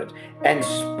Spirit and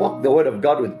spoke the word of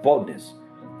God with boldness.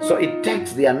 So it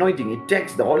takes the anointing, it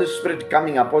takes the Holy Spirit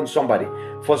coming upon somebody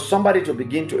for somebody to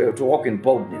begin to walk in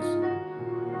boldness.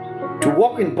 To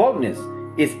walk in boldness,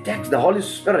 it takes the Holy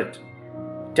Spirit,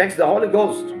 takes the Holy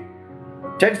Ghost,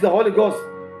 takes the Holy Ghost.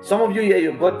 Some of you here,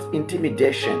 you've got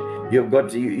intimidation, you are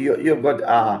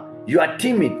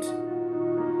timid.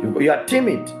 You are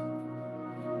timid.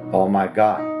 Oh my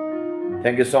God.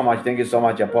 Thank you so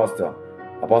much,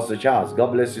 Apostle Charles.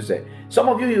 God bless you, sir. Some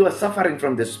of you, you are suffering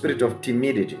from the spirit of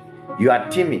timidity. You are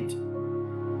timid.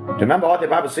 Remember what the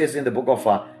Bible says in the book of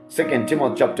 2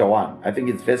 Timothy chapter 1. I think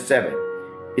it's verse 7.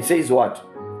 It says what?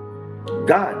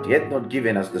 God hath not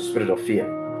given us the spirit of fear,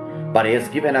 but He has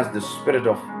given us the spirit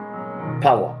of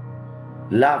power,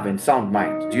 love, and sound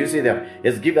mind. Do you see that? He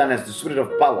has given us the spirit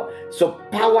of power. So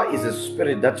power is a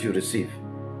spirit that you receive.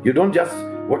 You don't just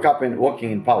wake up and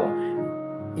walking in power.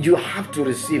 You have to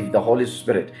receive the Holy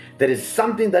Spirit. There is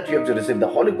something that you have to receive. The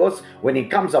Holy Ghost, when He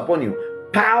comes upon you,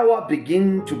 power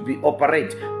begins to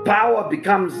operate. Power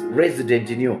becomes resident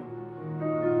in you.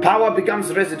 Power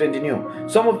becomes resident in you.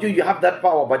 Some of you, you have that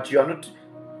power, but you are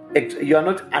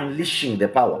not unleashing the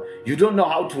power. You don't know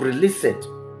how to release it.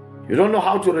 You don't know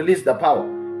how to release the power.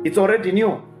 It's already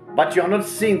new, but you are not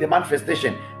seeing the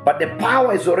manifestation. But the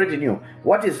power is already new.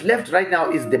 What is left right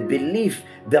now is the belief,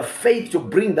 the faith to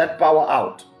bring that power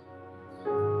out.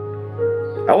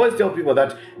 I always tell people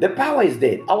that the power is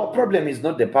there. Our problem is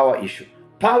not the power issue.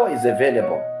 Power is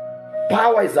available.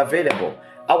 Power is available.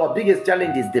 Our biggest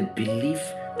challenge is the belief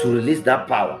to release that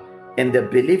power, and the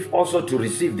belief also to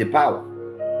receive the power.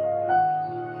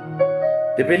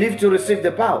 The belief to receive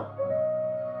the power.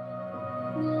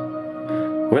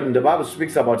 When the Bible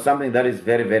speaks about something that is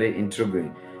very, very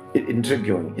intriguing,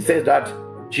 it says that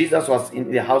Jesus was in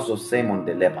the house of Simon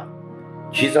the leper.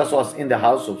 Jesus was in the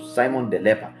house of Simon the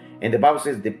leper. And the Bible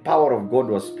says the power of God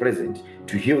was present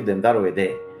to heal them that were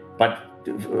there. But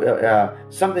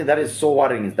something that is so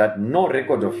worrying is that no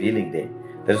record of healing there.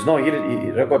 There's no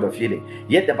record of healing.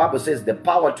 Yet the Bible says the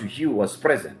power to heal was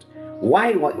present.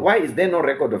 Why is there no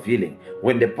record of healing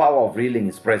when the power of healing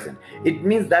is present? It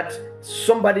means that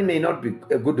somebody may not be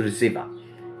a good receiver.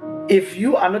 If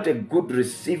you are not a good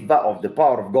receiver of the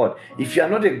power of God, if you are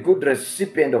not a good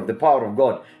recipient of the power of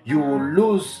God, you will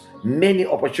lose many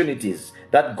opportunities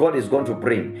that God is going to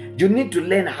bring. You need to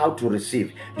learn how to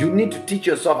receive. You need to teach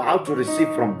yourself how to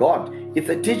receive from God. It's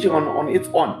a teaching on its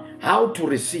own. How to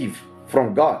receive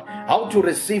from God. How to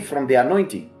receive from the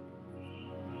anointing.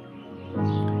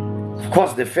 Of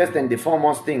course, the first and the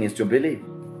foremost thing is to believe.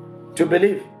 To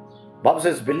believe. Bible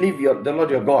says, believe the Lord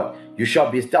your God, you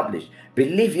shall be established.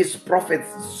 Believe His prophets,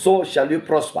 so shall you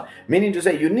prosper. Meaning to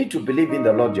say, you need to believe in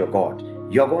the Lord your God.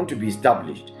 You're going to be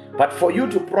established. But for you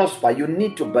to prosper, you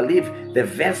need to believe the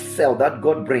vessel that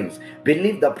God brings.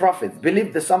 Believe the prophets.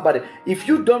 Believe the somebody. If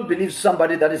you don't believe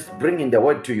somebody that is bringing the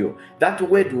word to you, that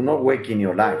word will not work in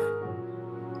your life.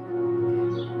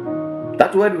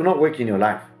 That word will not work in your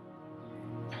life.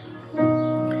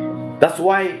 That's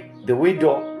why the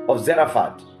widow of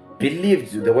Zarephath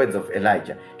believed the words of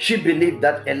Elijah. She believed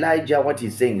that Elijah, what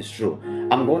he's saying is true.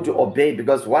 I'm going to obey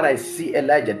because what I see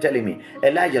Elijah telling me.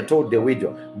 Elijah told the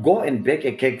widow, go and bake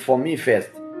a cake for me first.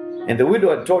 And the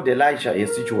widow had told Elijah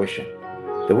his situation.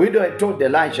 The widow had told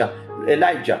Elijah,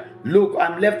 look,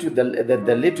 I'm left with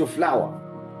the little flour.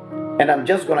 And I'm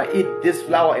just going to eat this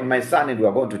flour and my son and we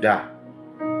are going to die.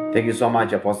 Thank you so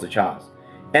much, Apostle Charles.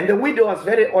 And the widow was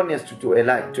very honest to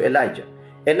Elijah.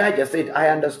 Elijah said, I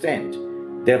understand.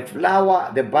 The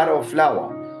flour, the barrel of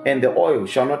flour, and the oil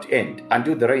shall not end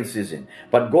until the rain season.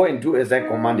 But go and do as I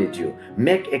commanded you.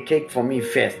 Make a cake for me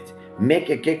first. Make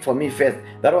a cake for me first.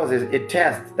 That was a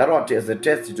test. That was a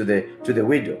test to the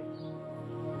widow.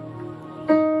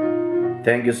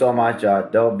 Thank you so much,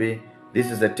 Delby.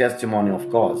 This is a testimony, of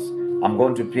course. I'm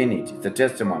going to pin it. It's a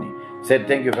testimony. Said,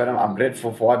 thank you very much. I'm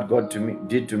grateful for what God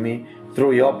did to me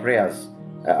through your prayers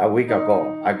a week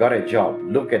ago. I got a job.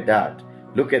 Look at that.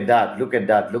 Look at that. Look at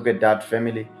that. Look at that,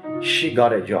 family. She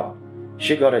got a job.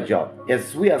 She got a job.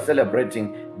 As we are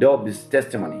celebrating Dob's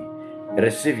testimony,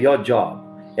 receive your job.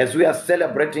 As we are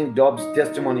celebrating Dob's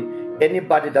testimony,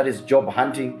 anybody that is job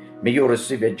hunting, may you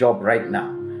receive a job right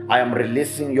now. I am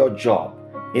releasing your job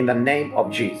in the name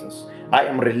of Jesus. I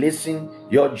am releasing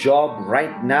your job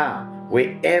right now.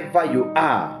 Wherever you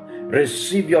are,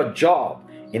 receive your job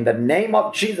in the name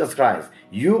of Jesus Christ.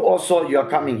 You are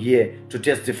coming here to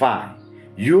testify.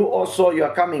 You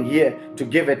are coming here to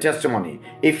give a testimony.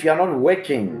 If you are not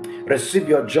working, receive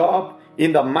your job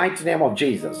in the mighty name of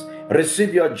Jesus.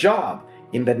 Receive your job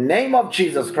in the name of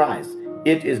Jesus Christ.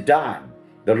 It is done.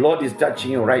 The Lord is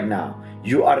touching you right now.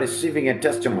 You are receiving a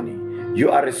testimony. You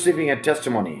are receiving a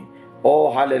testimony.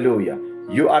 Oh, hallelujah.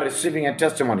 You are receiving a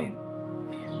testimony.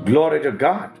 Glory to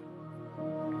God.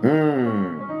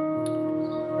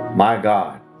 My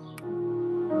God.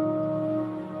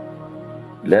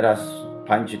 Let us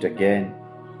punch it again.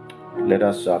 Let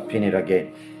us pin it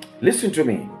again. Listen to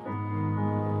me.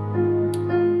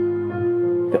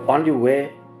 The only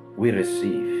way we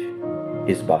receive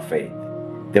is by faith.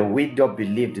 The widow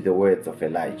believed the words of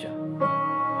Elijah.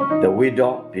 The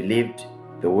widow believed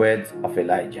the words of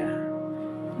Elijah,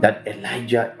 that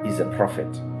Elijah is a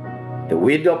prophet. The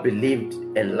widow believed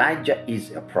Elijah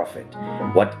is a prophet.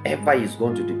 Whatever he's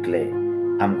going to declare,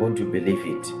 I'm going to believe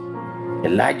it.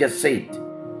 Elijah said,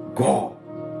 go,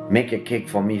 make a cake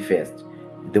for me first.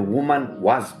 The woman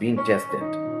was being tested.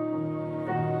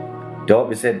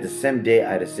 Dobby said, the same day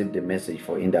I received the message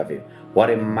for interview. What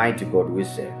a mighty God we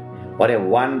serve. What a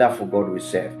wonderful God we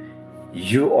serve.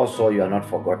 You are not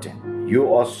forgotten.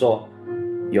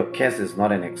 Your case is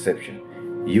not an exception.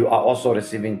 You are also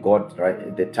receiving God,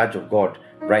 right? The touch of God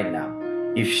right now.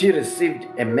 If she received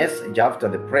a message after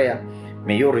the prayer,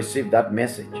 may you receive that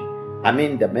message. I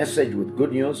mean the message with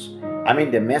good news. I mean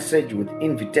the message with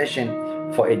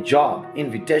invitation for a job,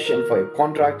 invitation for a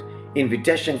contract,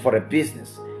 invitation for a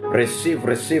business. Receive,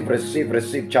 receive, receive,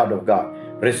 receive, child of God.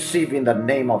 Receive in the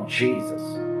name of Jesus.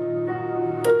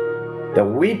 The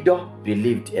widow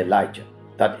believed Elijah,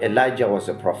 that Elijah was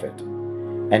a prophet.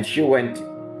 And she went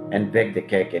and baked the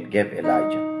cake and gave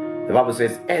Elijah. The Bible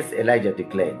says, as Elijah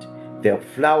declared, the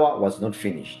flour was not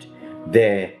finished.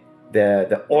 The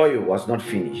oil was not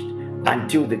finished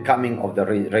until the coming of the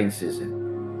rain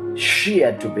season. She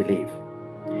had to believe.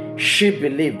 She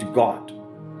believed God.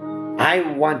 I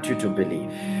want you to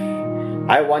believe.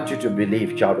 I want you to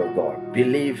believe, child of God.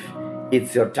 Believe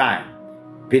it's your time.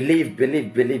 Believe,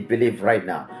 believe, believe, believe right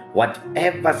now.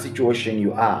 Whatever situation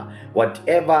you are,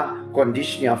 whatever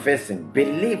condition you are facing,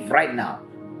 believe right now.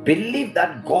 Believe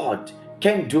that God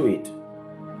can do it.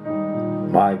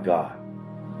 My God.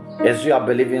 As you are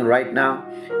believing right now,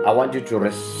 I want you to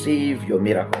receive your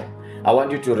miracle. I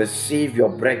want you to receive your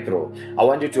breakthrough. I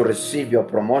want you to receive your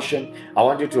promotion. I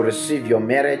want you to receive your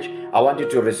marriage. I want you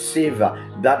to receive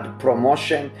that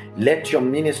promotion. Let your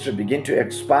ministry begin to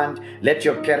expand. Let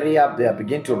your career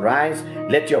begin to rise.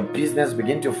 Let your business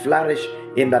begin to flourish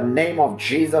in the name of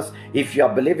Jesus. If you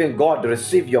are believing God,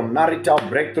 receive your marital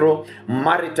breakthrough,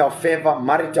 marital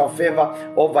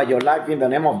favor over your life in the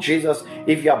name of Jesus.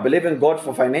 If you are believing God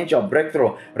for financial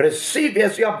breakthrough, receive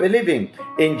as you are believing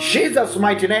in Jesus'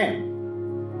 mighty name.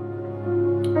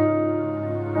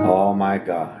 Oh my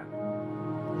God.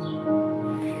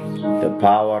 The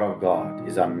power of God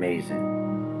is amazing.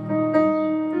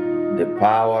 The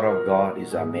power of God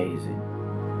is amazing.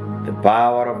 The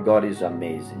power of God is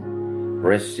amazing.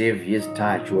 Receive His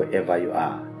touch wherever you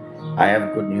are. I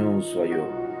have good news for you.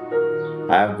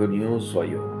 I have good news for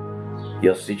you.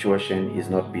 Your situation is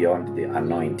not beyond the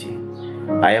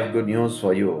anointing. I have good news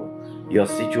for you. Your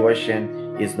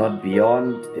situation is not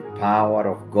beyond the power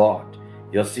of God.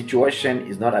 Your situation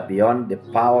is not beyond the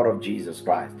power of Jesus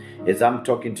Christ. As I'm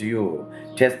talking to you,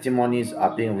 testimonies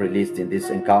are being released in this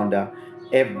encounter.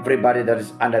 Everybody that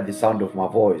is under the sound of my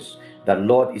voice, the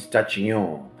Lord is touching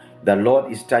you. The Lord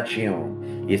is touching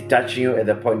you. He's touching you at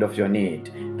the point of your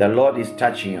need. The Lord is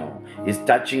touching you. He's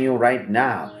touching you right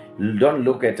now. Don't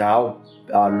look at how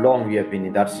long you have been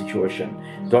in that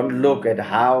situation. Don't look at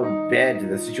how bad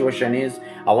the situation is.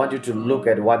 I want you to look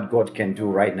at what God can do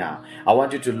right now. I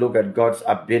want you to look at God's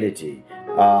ability.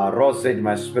 Rose said,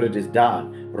 my spirit is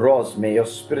down. Rose, may your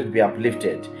spirit be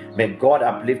uplifted. May God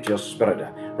uplift your spirit.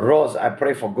 Rose, I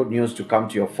pray for good news to come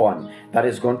to your phone that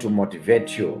is going to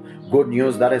motivate you. Good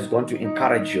news that is going to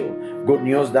encourage you. Good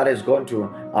news that is going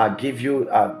to give you,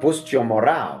 boost your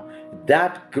morale.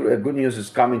 That good news is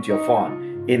coming to your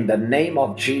phone in the name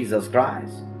of Jesus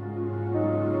Christ.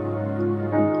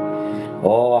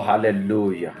 Oh,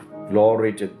 hallelujah.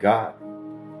 Glory to God.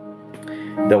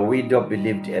 The widow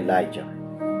believed Elijah.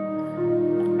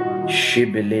 She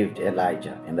believed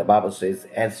Elijah. And the Bible says,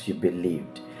 as she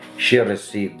believed, she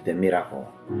received the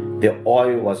miracle. The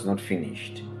oil was not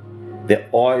finished. The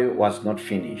oil was not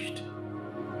finished.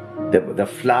 The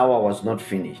flour was not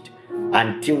finished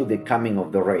until the coming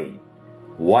of the rain.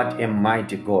 What a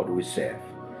mighty God we serve.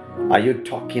 Are you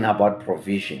talking about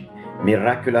provision?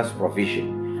 Miraculous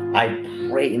provision. I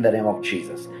pray in the name of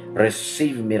Jesus.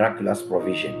 Receive miraculous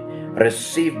provision.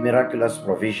 Receive miraculous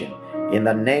provision in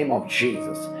the name of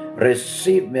Jesus.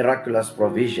 Receive miraculous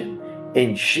provision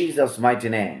in Jesus' mighty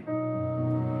name.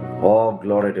 Oh,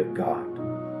 glory to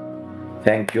God.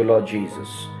 Thank you, Lord Jesus.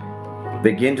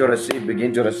 Begin to receive,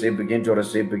 begin to receive, begin to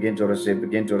receive, begin to receive,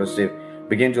 begin to receive,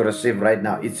 begin to receive right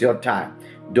now. It's your time.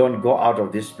 Don't go out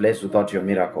of this place without your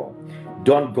miracle.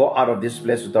 Don't go out of this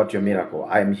place without your miracle.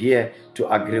 I am here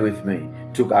to agree with me,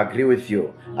 to agree with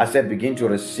you. I said begin to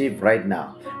receive right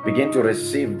now. Begin to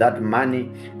receive that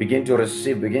money. Begin to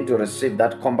receive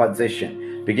that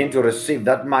compensation. Begin to receive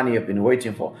that money you've been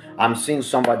waiting for. I'm seeing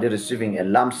somebody receiving a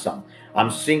lump sum. I'm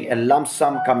seeing a lump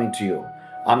sum coming to you.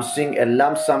 I'm seeing a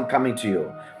lump sum coming to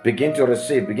you. Begin to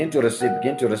receive, begin to receive,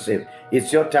 begin to receive.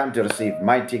 It's your time to receive.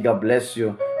 Mighty God bless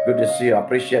you. Good to see you.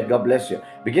 Appreciate. God bless you.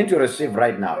 Begin to receive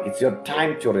right now. It's your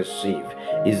time to receive.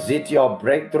 Is it your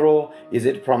breakthrough? Is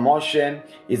it promotion?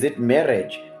 Is it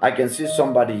marriage? I can see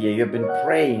somebody here. You've been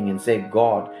praying and say,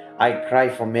 God, I cry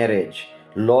for marriage.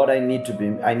 Lord, I need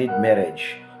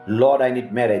marriage. Lord, I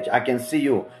need marriage. I can see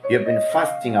you. You've been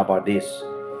fasting about this.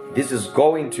 This is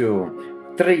going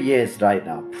to 3 years right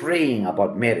now, praying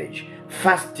about marriage,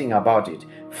 fasting about it,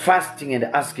 fasting and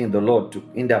asking the Lord to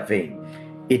intervene.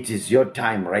 It is your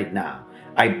time right now.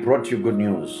 I brought you good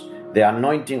news. The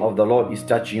anointing of the Lord is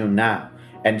touching you now,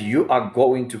 and you are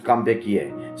going to come back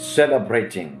here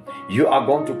celebrating. You are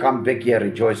going to come back here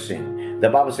rejoicing. The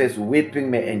Bible says,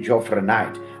 weeping may endure for a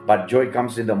night, but joy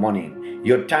comes in the morning.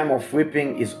 Your time of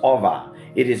weeping is over.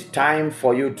 It is time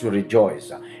for you to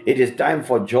rejoice. It is time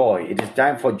for joy. It is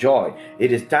time for joy.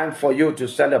 It is time for you to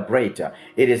celebrate.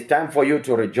 It is time for you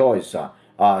to rejoice.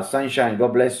 Sunshine,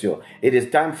 God bless you. It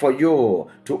is time for you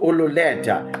to ululate.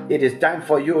 It is time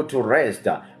for you to rest,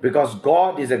 because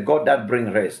God is a God that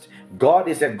brings rest. God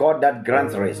is a God that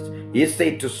grants rest. He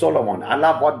said to Solomon, I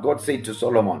love what God said to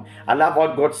Solomon. I love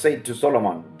what God said to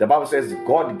Solomon. The Bible says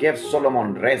God gave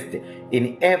Solomon rest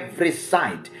in every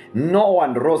side. No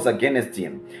one rose against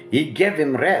him. He gave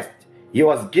him rest. He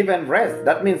was given rest.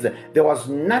 That means there was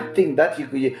nothing that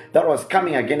was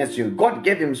coming against you. God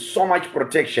gave him so much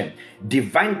protection,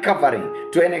 divine covering,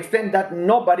 to an extent that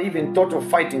nobody even thought of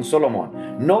fighting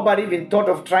Solomon. Nobody even thought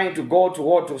of trying to go to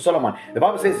war to Solomon. The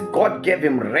Bible says God gave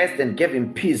him rest and gave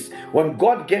him peace. When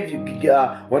God gives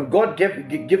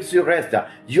you rest,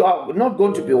 you are not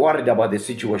going to be worried about the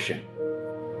situation.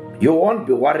 You won't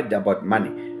be worried about money.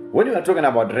 When you are talking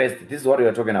about rest, this is what we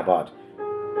are talking about.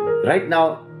 Right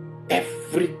now,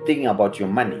 everything about your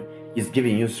money is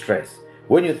giving you stress.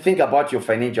 When you think about your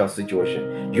financial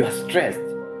situation, you are stressed.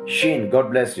 Shane,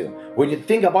 God bless you. When you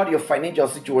think about your financial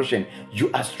situation,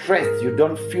 you are stressed. You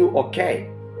don't feel okay.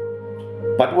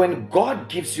 But when God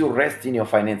gives you rest in your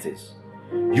finances,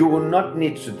 you will not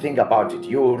need to think about it.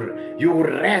 You will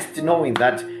rest knowing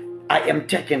that I am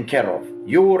taken care of.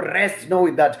 You will rest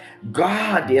knowing that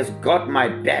God has got my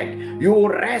back. You will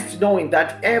rest knowing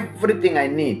that everything I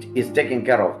need is taken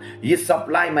care of. He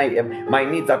supply my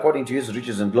needs according to his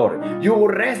riches and glory. You will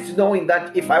rest knowing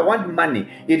that if I want money,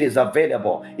 it is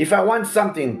available. If I want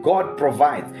something, God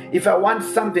provides. If I want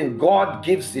something, God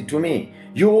gives it to me.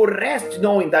 You will rest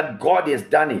knowing that God has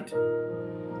done it.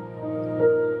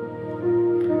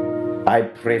 I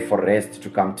pray for rest to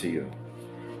come to you.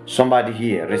 Somebody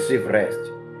here, receive rest.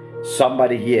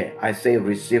 Somebody here, I say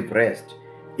receive rest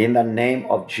in the name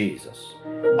of Jesus.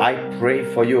 I pray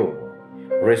for you.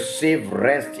 Receive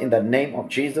rest in the name of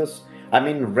Jesus. I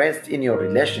mean rest in your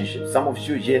relationship. Some of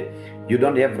you here, you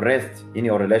don't have rest in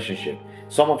your relationship.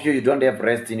 Some of you, you don't have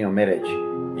rest in your marriage.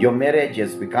 Your marriage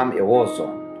has become a war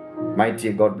zone.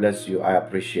 Mighty God bless you. I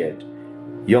appreciate.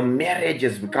 Your marriage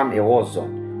has become a war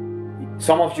zone.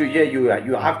 Some of you here,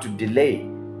 you have to delay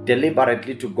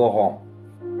deliberately to go home.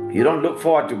 You don't look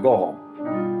forward to go home.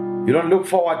 You don't look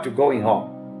forward to going home.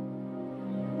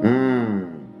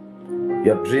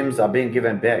 Your dreams are being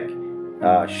given back.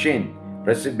 Shin,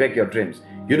 receive back your dreams.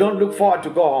 You don't look forward to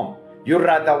go home. You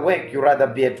rather work. You rather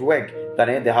be at work than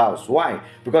in the house. Why?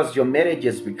 Because your marriage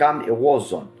has become a war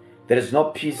zone. There is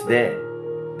no peace there.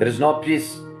 There is no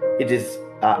peace. It is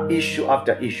issue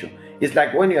after issue. It's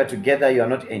like when you are together, you are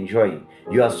not enjoying.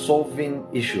 You are solving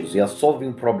issues. You are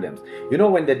solving problems. You know,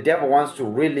 when the devil wants to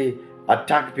really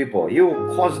attack people, he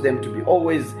will cause them to be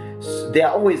always, they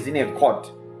are always in a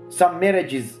court. Some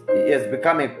marriages has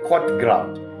become a court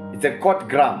ground. It's a court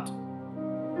ground.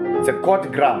 It's a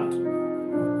court ground.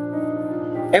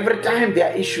 Every time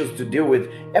there are issues to deal with,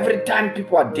 every time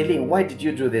people are dealing, why did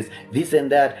you do this? This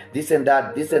and that, this and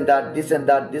that, this and that, this and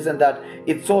that, this and that.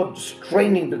 It's so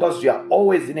straining because you are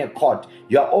always in a court.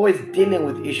 You are always dealing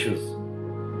with issues.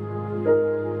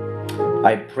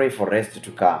 I pray for rest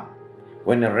to come.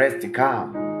 When the rest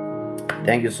come,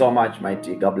 thank you so much,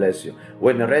 mighty. God bless you.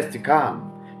 When the rest come,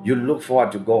 you look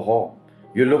forward to go home.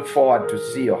 You look forward to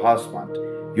see your husband.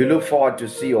 You look forward to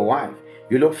see your wife.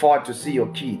 You look forward to see your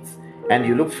kids. And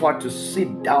you look forward to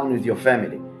sit down with your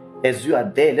family. As you are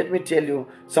there, let me tell you,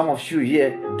 some of you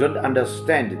here don't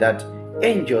understand that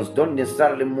angels don't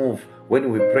necessarily move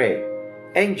when we pray.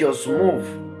 Angels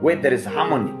move where there is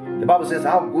harmony. The Bible says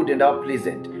how good and how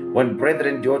pleasant when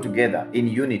brethren dwell together in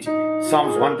unity.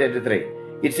 Psalms 133.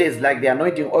 It says, like the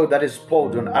anointing oil that is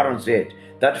poured on Aaron's head,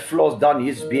 that flows down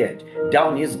his beard,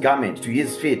 down his garment to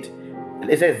his feet.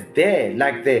 It says there,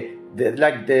 like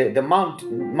the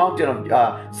mountain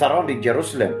of surrounding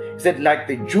Jerusalem. He said, like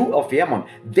the dew of Hermon,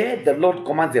 there the Lord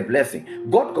commands a blessing.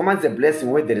 God commands a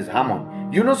blessing where there is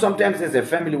harmony. You know, sometimes as a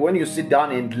family, when you sit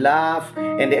down and laugh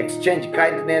and exchange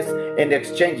kindness and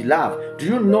exchange love, do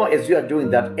you know as you are doing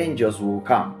that, angels will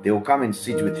come. They will come and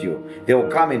sit with you. They will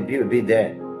come and be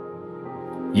there.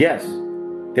 Yes,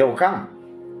 they will come.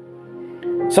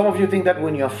 Some of you think that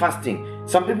when you are fasting,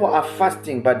 some people are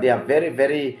fasting, but they are very,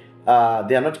 very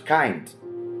they are not kind.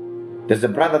 There's a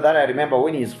brother that I remember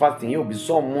when he is fasting, he will be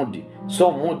so moody,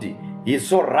 so moody. He is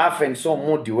so rough and so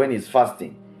moody when he's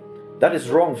fasting. That is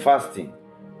wrong fasting.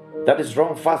 That is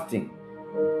wrong fasting.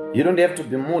 You don't have to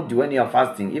be moody when you are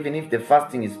fasting, even if the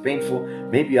fasting is painful.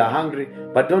 Maybe you are hungry,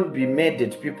 but don't be mad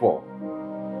at people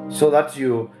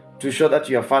to show that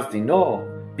you are fasting. No,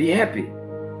 be happy.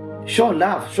 Show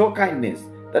love, show kindness.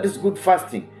 That is good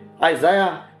fasting.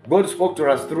 Isaiah, God spoke to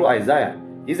us through Isaiah.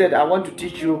 He said, I want to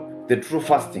teach you the true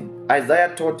fasting.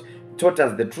 Isaiah taught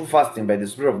us the true fasting by the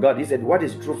Spirit of God. He said, what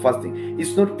is true fasting?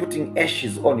 It's not putting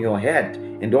ashes on your head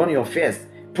and on your face,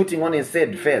 putting on a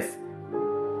sad face.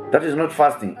 That is not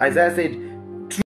fasting. Isaiah said,